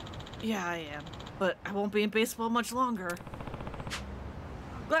 Yeah, I am, but I won't be in baseball much longer.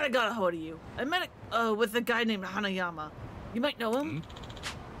 Glad I got a hold of you. I met with a guy named Hanayama. You might know him.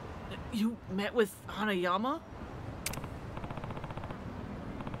 You met with Hanayama?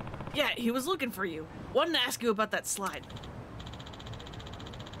 Yeah, he was looking for you. Wanted to ask you about that slide.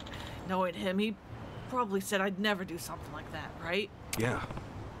 Knowing him, he probably said I'd never do something like that, right? Yeah.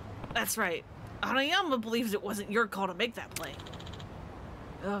 That's right. Hanayama believes it wasn't your call to make that play.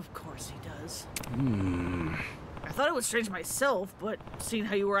 Of course he does. I thought it was strange myself, but seeing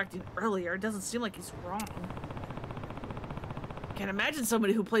how you were acting earlier, it doesn't seem like he's wrong. Can't imagine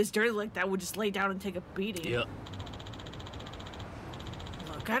somebody who plays dirty like that would just lay down and take a beating. Yeah.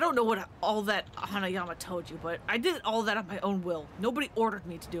 Look, I don't know what all that Hanayama told you, but I did all that on my own will. Nobody ordered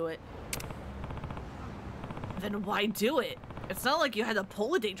me to do it. Then why do it? It's not like you had to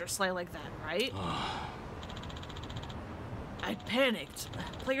pull a dangerous slide like that, right? I panicked.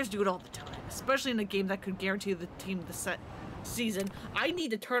 Players do it all the time, especially in a game that could guarantee the team the season. I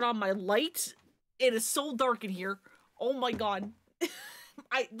need to turn on my lights. It is so dark in here. Oh my god.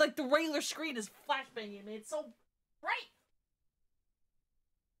 Like the regular screen is flashbanging me. It's so bright.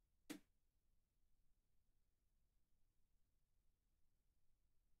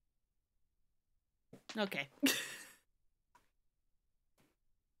 Okay.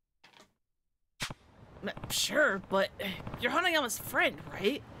 Sure, but you're Hanayama's friend,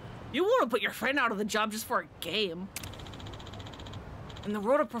 right? You want to put your friend out of the job just for a game. In the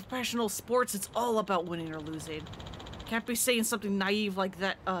world of professional sports, it's all about winning or losing. Can't be saying something naive like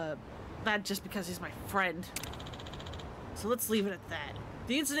that, that just because he's my friend. So let's leave it at that.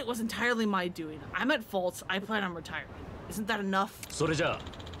 The incident was entirely my doing. I'm at fault. I plan on retiring. Isn't that enough? それじゃあ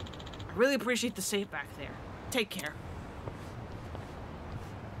I really appreciate the save back there. Take care.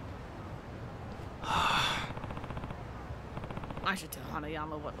 I should tell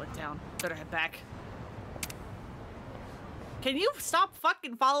Hanayama what went down. Better head back. Can you stop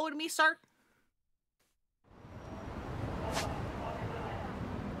fucking following me, sir?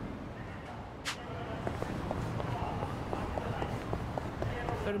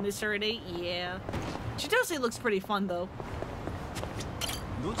 Go to Mr. at 8? Yeah. Chitose looks pretty fun, though.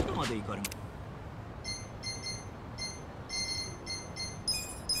 どちらまで行かれる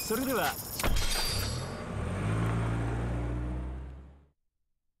それでは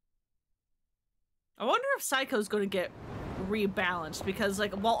I wonder if Psycho's gonna get rebalanced because,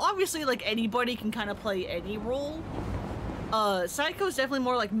 like, while obviously, like, anybody can kind of play any role, Psycho's definitely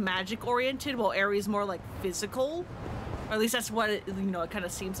more, like, magic-oriented, while Aries more, like, physical. Or at least that's what it, you know, it kind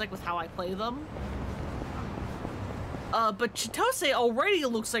of seems like with how I play them. But Chitose already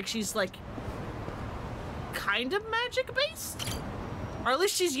looks like she's, like, kind of magic-based? Or at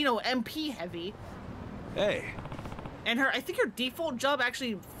least she's, you know, MP-heavy. Hey. And I think her default job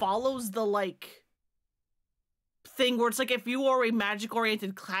actually follows the, like, thing where it's like if you are a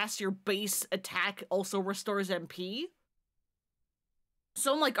magic-oriented class, your base attack also restores MP.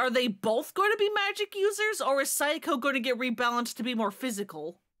 So I'm like, are they both going to be magic users, or is Psycho going to get rebalanced to be more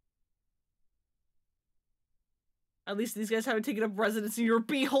physical? At least these guys haven't taken up residence in your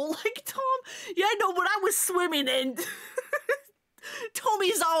beehole like Tom. Yeah, I know, when I was swimming and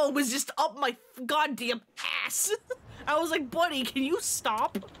Tomizawa was just up my goddamn ass. I was like, buddy, can you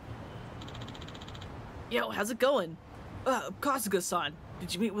stop? Yo, how's it going? Kasuga-san,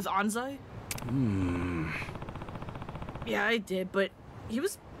 did you meet with Anzai? Yeah, I did, but he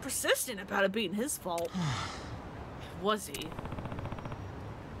was persistent about it being his fault. Was he?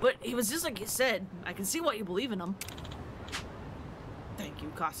 But he was just like you said. I can see why you believe in him. Thank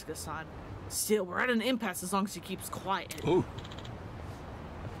you, Kasuga-san. Still, we're at an impasse as long as he keeps quiet. Ooh.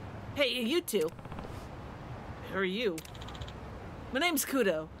 Hey, you two. Who are you? My name's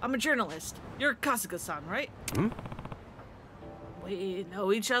Kudo. I'm a journalist. You're Kasuga-san, right? We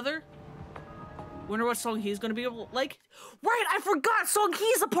know each other? Wonder what Song He's gonna be able to, like... Right, I forgot Song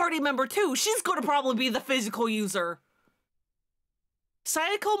He's a party member too! She's gonna probably be the physical user.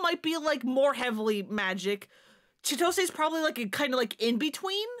 Sayako might be, like, more heavily magic. Chitose's probably, like, a kind of, like,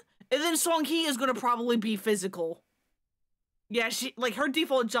 in-between. And then Song He is gonna probably be physical. Yeah, she like her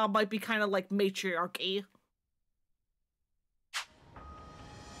default job might be kind of like matriarchy.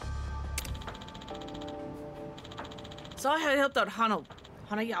 So I had helped out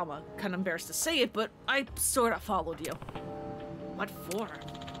Hanayama. Kind of embarrassed to say it, but I sort of followed you. What for?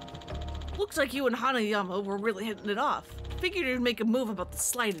 Looks like you and Hanayama were really hitting it off. Figured you'd make a move about the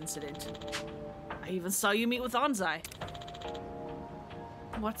slide incident. I even saw you meet with Anzai.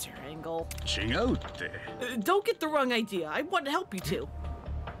 What's your angle? Don't get the wrong idea. I want to help you two.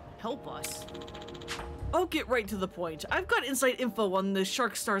 Help us? I'll get right to the point. I've got inside info on the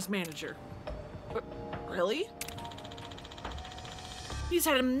Shark Stars manager. Really? He's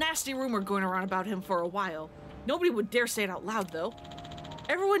had a nasty rumor going around about him for a while. Nobody would dare say it out loud, though.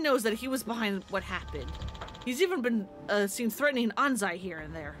 Everyone knows that he was behind what happened. He's even been seen threatening Anzai here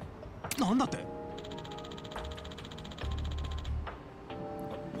and there.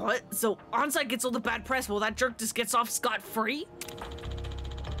 What? So Anzai gets all the bad press while that jerk just gets off scot-free?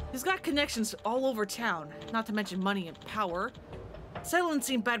 He's got connections all over town, not to mention money and power.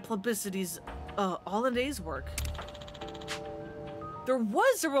 Silencing bad publicity's all a day's work. There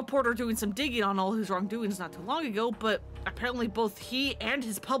was a reporter doing some digging on all his wrongdoings not too long ago, but apparently both he and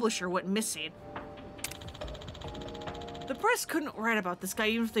his publisher went missing. The press couldn't write about this guy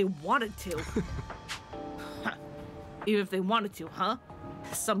even if they wanted to. Even if they wanted to, huh?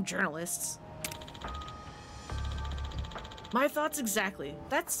 Some journalists. My thoughts exactly.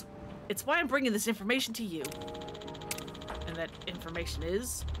 It's why I'm bringing this information to you. And that information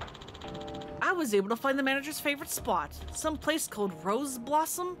is... I was able to find the manager's favorite spot, some place called Rose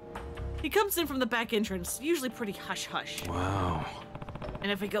Blossom. He comes in from the back entrance, usually pretty hush-hush. Wow.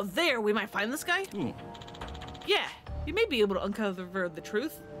 And if we go there, we might find this guy? Yeah, you may be able to uncover the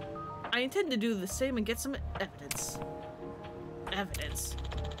truth. I intend to do the same and get some evidence. Evidence?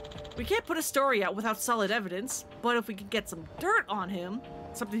 We can't put a story out without solid evidence, but if we can get some dirt on him,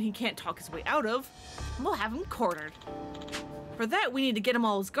 something he can't talk his way out of, we'll have him cornered. For that, we need to get him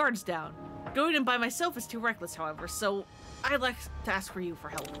all his guards down. Going in by myself is too reckless, however, so I'd like to ask for you for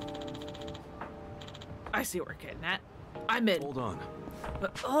help. I see what we're getting at. I'm in. Hold on.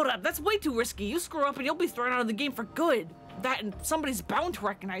 But hold up, that's way too risky. You screw up and you'll be thrown out of the game for good. That and somebody's bound to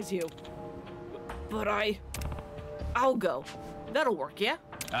recognize you. But I'll go. That'll work, yeah?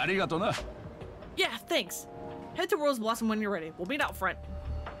 Yeah, thanks. Head to Rose Blossom when you're ready. We'll meet out front.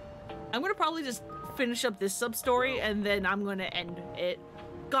 I'm gonna probably just finish up this sub-story and then I'm gonna end it.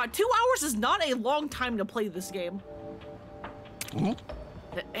 God, 2 hours is not a long time to play this game.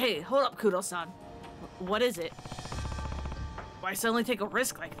 Hey, hold up, Kudo-san. What is it? Why suddenly take a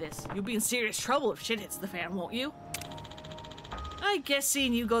risk like this? You'll be in serious trouble if shit hits the fan, won't you? I guess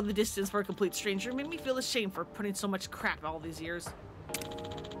seeing you go the distance for a complete stranger made me feel ashamed for putting so much crap all these years.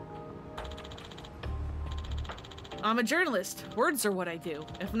 I'm a journalist. Words are what I do.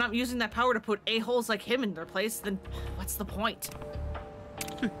 If I'm not using that power to put a-holes like him in their place, then what's the point?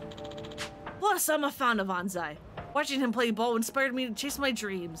 Plus, I'm a fan of Anzai. Watching him play ball inspired me to chase my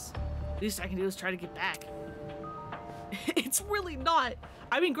dreams. Least I can do is try to get back. It's really not.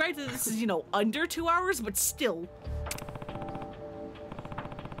 I mean, granted, this is, you know, under 2 hours, but still.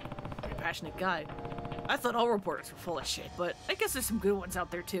 You're a passionate guy. I thought all reporters were full of shit, but I guess there's some good ones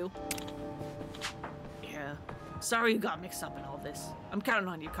out there, too. Yeah. Sorry you got mixed up in all this. I'm counting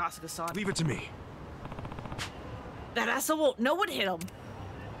on you, Kasuga-san. Leave it to me. That asshole won't know what hit him.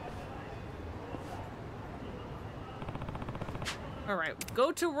 Alright,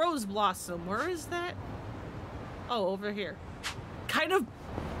 go to Rose Blossom. Where is that? Oh, over here. Kind of...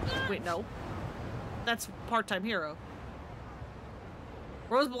 Wait, no. That's Part-Time Hero.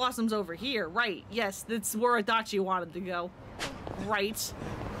 Rose Blossom's over here. Right, yes, that's where Adachi wanted to go. Right.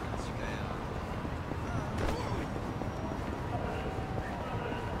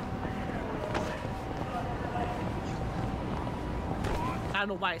 I don't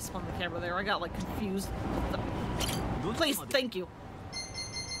know why I spun the camera there. I got, like, confused. Please, thank you.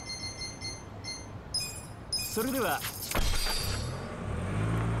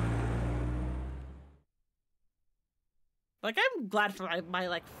 Like, I'm glad for my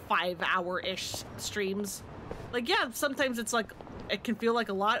like 5-hour-ish streams. Like, yeah, sometimes it's like, it can feel like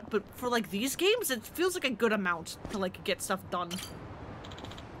a lot, but for like these games, it feels like a good amount to like get stuff done.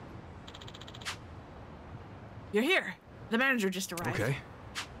 You're here. The manager just arrived. Okay.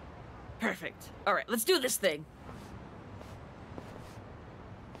 Perfect. All right, let's do this thing.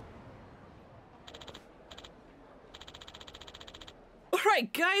 All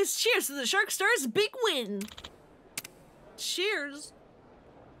right, guys, cheers to the Shark Stars' big win. Cheers.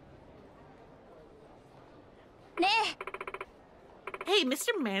 Hey, Mr.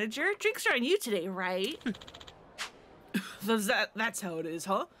 Manager, drinks are on you today, right? So that's how it is,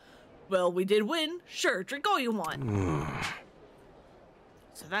 huh? Well, we did win. Sure, drink all you want.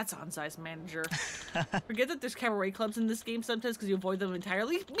 So that's Anzai's manager. Forget that there's cabaret clubs in this game sometimes because you avoid them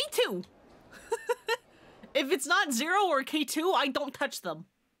entirely. Me too! If it's not Zero or K2, I don't touch them.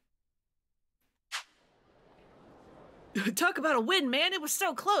 Talk about a win, man. It was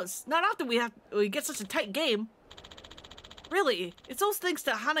so close. Not often we get such a tight game. Really, it's all thanks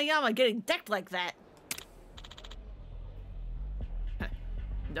to Hanayama getting decked like that.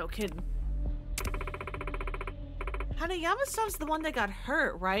 No kidding. Hanayama-san's the one that got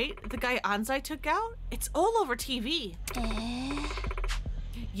hurt, right? The guy Anzai took out? It's all over TV.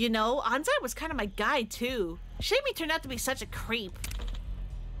 You know, Anzai was kind of my guy, too. Shame he turned out to be such a creep.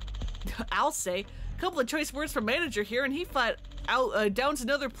 I'll say. A couple of choice words from manager here, and he fought out downs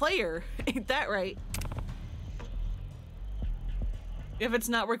another player. Ain't that right? If it's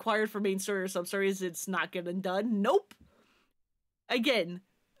not required for main story or sub-stories, it's not getting done. Nope. Again,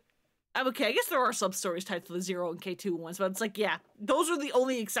 okay, I guess there are sub-stories tied to the Zero and K2 ones, but it's like, yeah, those are the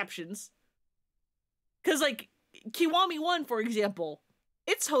only exceptions. Because, like, Kiwami 1, for example,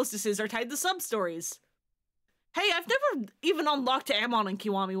 its hostesses are tied to sub-stories. Hey, I've never even unlocked Amon in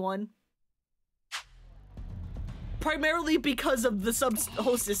Kiwami 1. Primarily because of the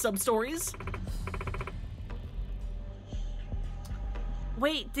hostess sub-stories.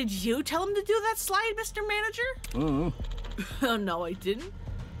 Wait, did you tell him to do that slide, Mr. Manager? Oh, no, I didn't.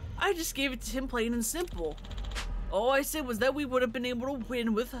 I just gave it to him plain and simple. All I said was that we would have been able to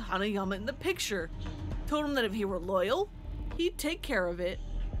win with Hanayama in the picture. Told him that if he were loyal, he'd take care of it.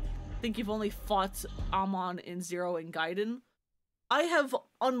 Think you've only fought Amon in Zero and Gaiden? I have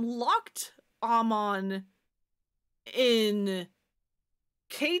unlocked Amon in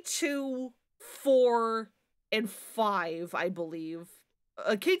K2, 4, and 5, I believe.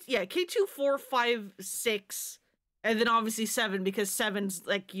 K2, 4, 5, 6, and then obviously 7, because 7's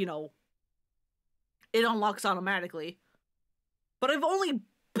like, you know, it unlocks automatically. But I've only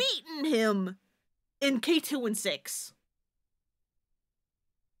beaten him in K2 and 6.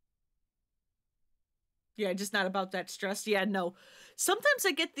 Yeah, just not about that stress. Yeah, no. Sometimes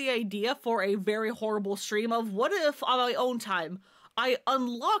I get the idea for a very horrible stream of what if on my own time I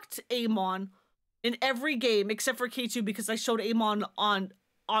unlocked Amon in every game except for K2 because I showed Amon on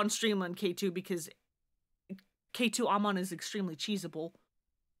stream on K2 because K2 Amon is extremely cheesable.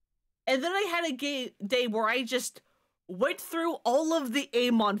 And then I had a day where I just went through all of the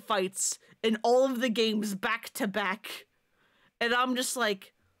Amon fights in all of the games back to back. And I'm just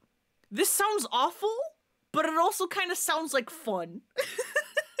like, this sounds awful, but it also kind of sounds like fun.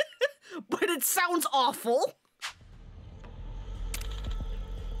 But it sounds awful.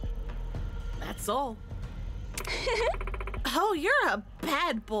 That's all. Oh, you're a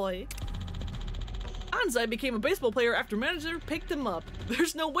bad boy. Anzai became a baseball player after manager picked him up.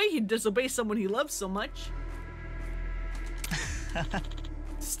 There's no way he'd disobey someone he loves so much.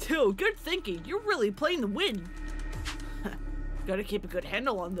 Still, good thinking. You're really playing to win. Gotta keep a good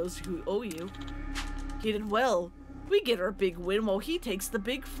handle on those who owe you. He did well. We get our big win while he takes the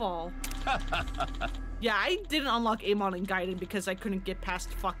big fall. Yeah, I didn't unlock Amon and Gaiden because I couldn't get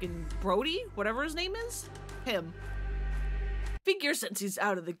past fucking Brody, whatever his name is. Him. Figure since he's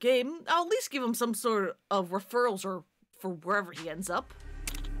out of the game, I'll at least give him some sort of referrals or for wherever he ends up.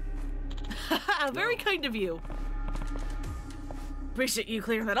 Very kind of you. Appreciate you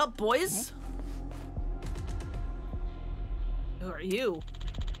clearing that up, boys. Who are you?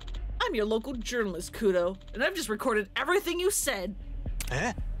 I'm your local journalist, Kudo, and I've just recorded everything you said.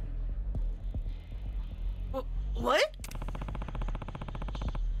 Eh? What?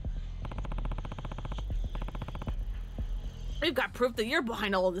 We've got proof that you're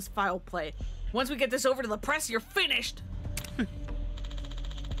behind all of this foul play. Once we get this over to the press, you're finished.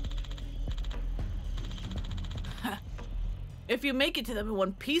 If you make it to them in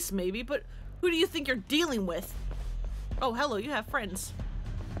one piece, maybe, but who do you think you're dealing with? Oh, hello, you have friends.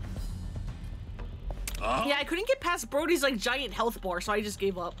 Yeah, I couldn't get past Brody's, like, giant health bar, so I just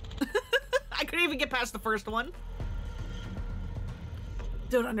gave up. I couldn't even get past the first one.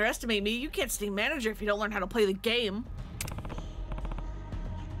 Don't underestimate me. You can't stay manager if you don't learn how to play the game.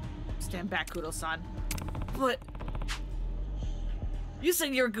 Stand back, Kudo-san. But you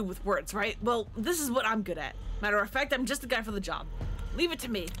said you're good with words, right? Well, this is what I'm good at. Matter of fact, I'm just the guy for the job. Leave it to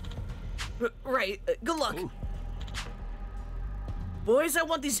me. Right. Good luck. Ooh. Boys, I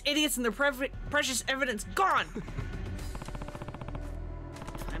want these idiots and their precious evidence gone.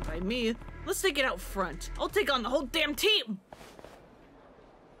 Fine by me. Let's take it out front. I'll take on the whole damn team.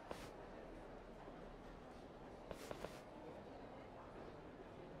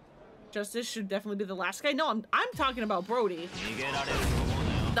 Justice should definitely be the last guy. No, I'm talking about Brody.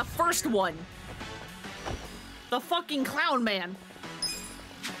 The first one. The fucking clown man.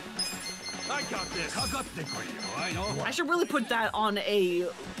 I got this. I should really put that on a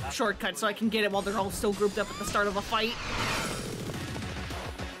shortcut so I can get it while they're all still grouped up at the start of a fight.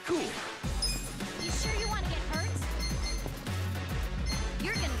 Cool. You sure you want to get hurt?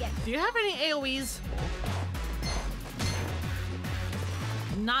 You're gonna get. Do you have any AoEs?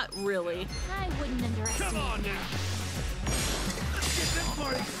 Not really. I wouldn't underestimate. Come on now. Let's get this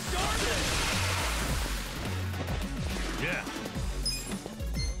party started. Yeah.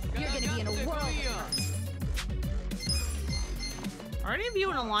 You're gonna be in a world of hurt. Are any of you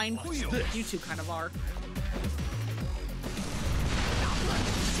in a line? You two kind of are.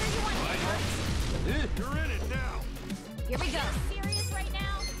 Sure you want to get hurt? You're in it now. Here we go. Serious right now?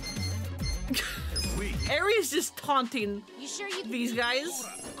 Ares just taunting You sure you can these guys.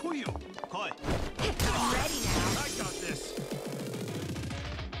 I'm ready now. I got this.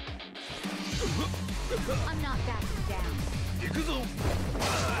 I'm not backing down. Yakuza.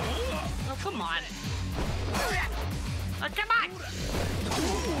 Oh, come on. Oh, come on.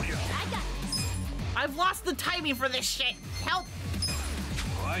 I got this. I've lost the timing for this shit. Help.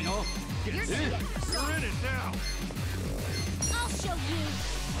 I know. You're gonna get You're in it now. I'll show you.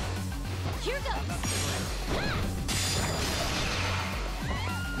 Here goes.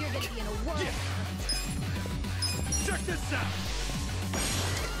 You're gonna be in a world. Check this out.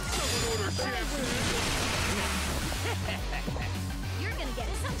 Someone order shit. You're gonna get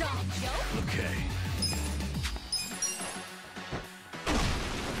some dumb joke. Okay.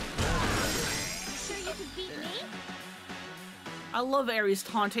 Sure you can beat me? I love Ares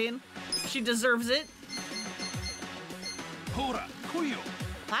taunting. She deserves it. Hora, Kuyo.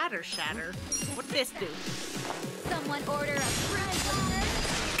 Platter shatter. What'd this do? Someone order a present.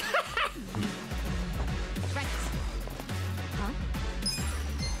 Right. Huh?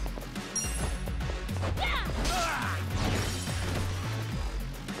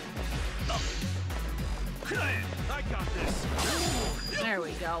 I got this. There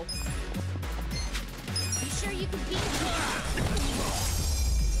we go. You sure you can beat me?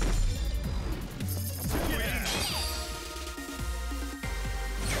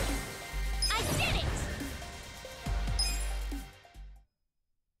 I did it!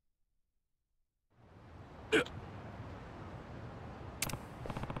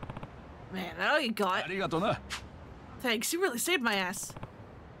 Man, that all you got? Thanks, you really saved my ass.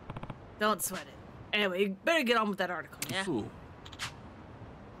 Don't sweat it. Anyway, you better get on with that article, yeah?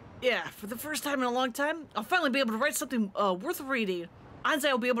 Yeah, for the first time in a long time, I'll finally be able to write something worth reading.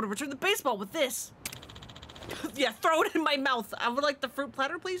 Anzai will be able to return the baseball with this. Yeah, throw it in my mouth. I would like the fruit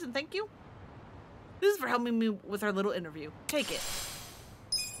platter, please, and thank you. This is for helping me with our little interview. Take it.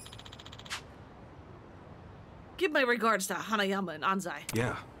 Give my regards to Hanayama and Anzai.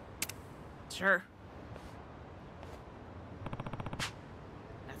 Yeah. Sure.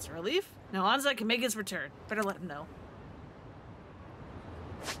 That's a relief. Now Anzai can make his return. Better let him know.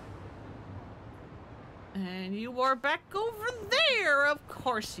 And you are back over there. Of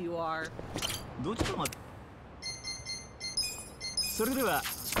course you are.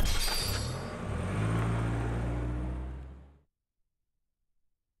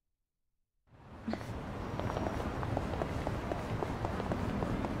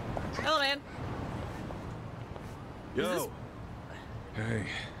 Hello, man. Yo. Hey,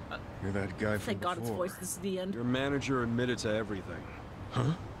 you're that guy from Thank God it's before. voice. This is the end. Your manager admitted to everything.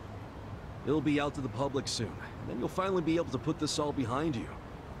 Huh? It'll be out to the public soon. And then you'll finally be able to put this all behind you.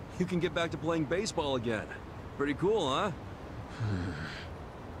 You can get back to playing baseball again. Pretty cool, huh?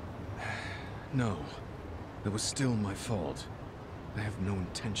 No, it was still my fault. I have no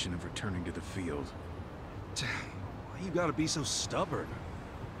intention of returning to the field. Why you gotta be so stubborn?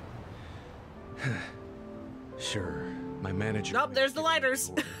 Sure, my manager... Nope, there's the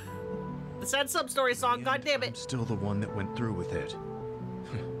lighters. The sad sub-story song, god damn I'm it. still the one that went through with it.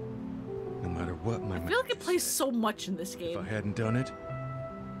 No matter what my I feel like it plays so much in this If game. I hadn't done it,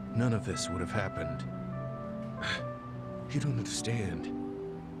 none of this would have happened. You don't understand.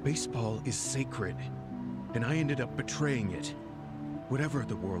 Baseball is sacred, and I ended up betraying it. Whatever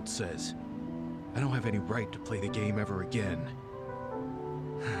the world says, I don't have any right to play the game ever again.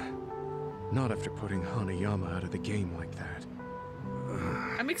 Not after putting Hanayama out of the game like that.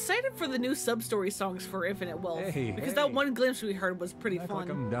 I'm excited for the new sub-story songs for Infinite Wealth. Hey, because hey. that one glimpse we heard was pretty Act fun. like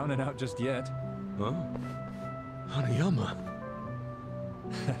I'm down and out just yet. Huh? Hanayama?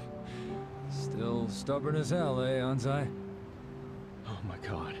 Still stubborn as hell, eh, Anzai? Oh my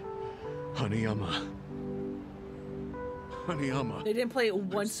god. Hanayama. Hanayama. They didn't play it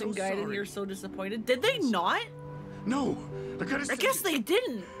once so in Gaiden. sorry. You're so disappointed. Did they not? No, I gotta say I guess they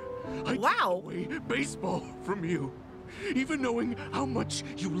didn't. I Wow. took away baseball from you, even knowing how much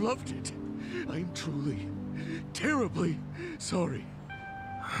you loved it. I'm truly, terribly sorry.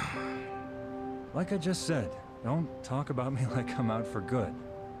 Like I just said, don't talk about me like I'm out for good.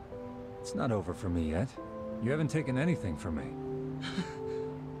 It's not over for me yet. You haven't taken anything from me.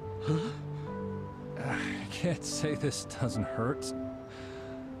 I can't say this doesn't hurt,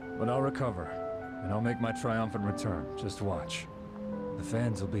 but I'll recover, and I'll make my triumphant return. Just watch. The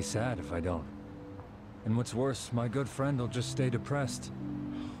fans will be sad if I don't. And what's worse, my good friend will just stay depressed.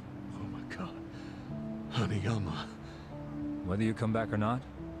 Oh my god. Hanayama. Whether you come back or not,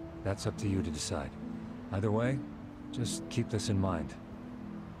 that's up to you to decide. Either way, just keep this in mind.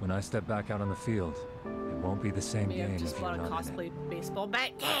 When I step back out on the field, it won't be the same Me, game I just if you're bought a not in it. cosplay baseball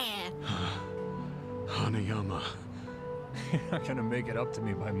bat. Yeah. Hanayama. You're not gonna make it up to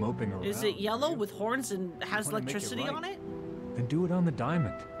me by moping around. Is it yellow with horns and has wanna make it electricity right. on it? Then do it on the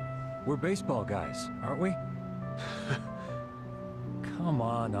diamond. We're baseball guys, aren't we? Come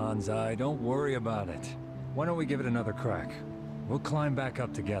on, Anzai, don't worry about it. Why don't we give it another crack? We'll climb back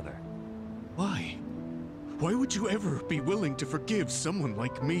up together. Why? Why would you ever be willing to forgive someone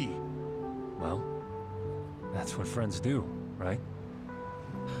like me? Well, that's what friends do, right?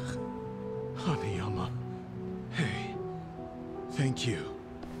 Hanayama. Hey. Thank you.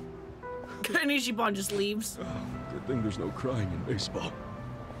 And Ichiban just leaves. Good thing there's no crying in baseball.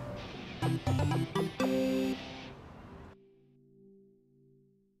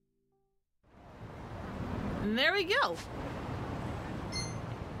 And there we go.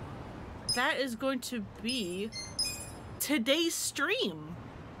 That is going to be today's stream.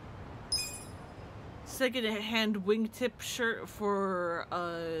 Second-hand wingtip shirt for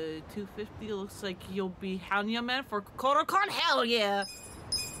 $250. Looks like you'll be Hanya Man for Korokon. Hell yeah!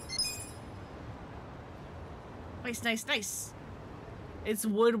 Nice, nice, nice. It's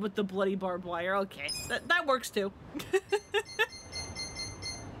wood with the bloody barbed wire. Okay, that works too.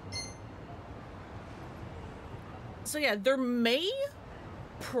 So yeah, there may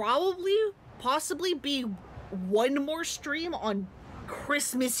possibly be one more stream on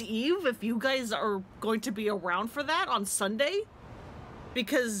Christmas Eve if you guys are going to be around for that on Sunday.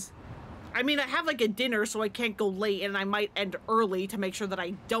 Because, I mean, I have like a dinner so I can't go late, and I might end early to make sure that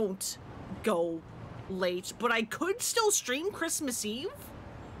I don't go late, but I could still stream Christmas Eve.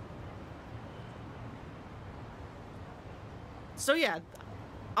 So yeah,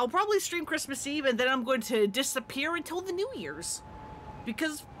 I'll probably stream Christmas Eve, and then I'm going to disappear until the New Year's.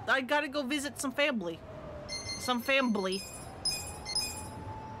 Because I gotta go visit some family. Some family.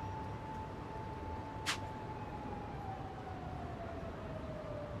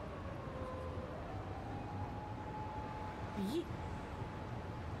 Yeah.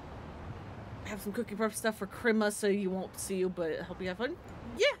 I have some cookie prep stuff for Krima, so you won't see you, but I hope you have fun.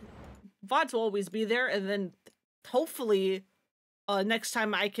 Yeah, VODs will always be there, and then hopefully next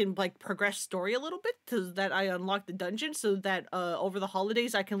time I can like progress story a little bit so that I unlock the dungeon, so that over the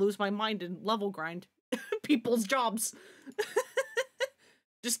holidays I can lose my mind and level grind people's jobs.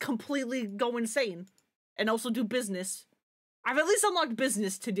 Just completely go insane. And also do business. I've at least unlocked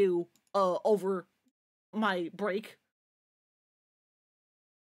business to do over my break.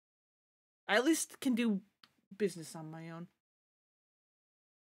 I at least can do business on my own.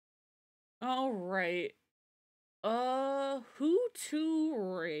 Alright. Who to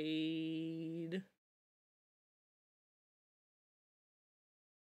raid?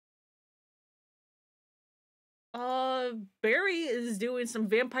 Barry is doing some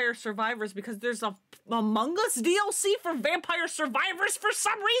Vampire Survivors because there's a Among Us DLC for Vampire Survivors for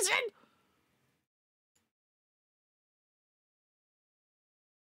some reason!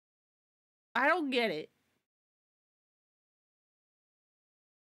 I don't get it.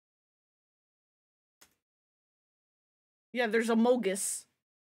 Yeah, there's a Mogus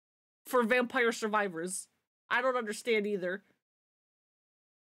for Vampire Survivors. I don't understand either.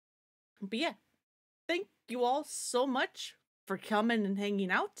 But yeah, thank you all so much for coming and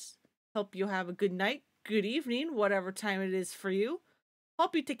hanging out. Hope you have a good night, good evening, whatever time it is for you.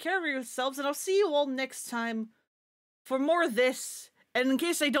 Hope you take care of yourselves, and I'll see you all next time for more of this. And in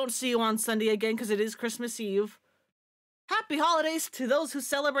case I don't see you on Sunday again, because it is Christmas Eve, happy holidays to those who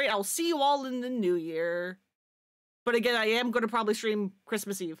celebrate. I'll see you all in the new year. But again, I am going to probably stream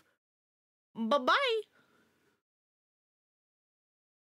Christmas Eve. Bye-bye!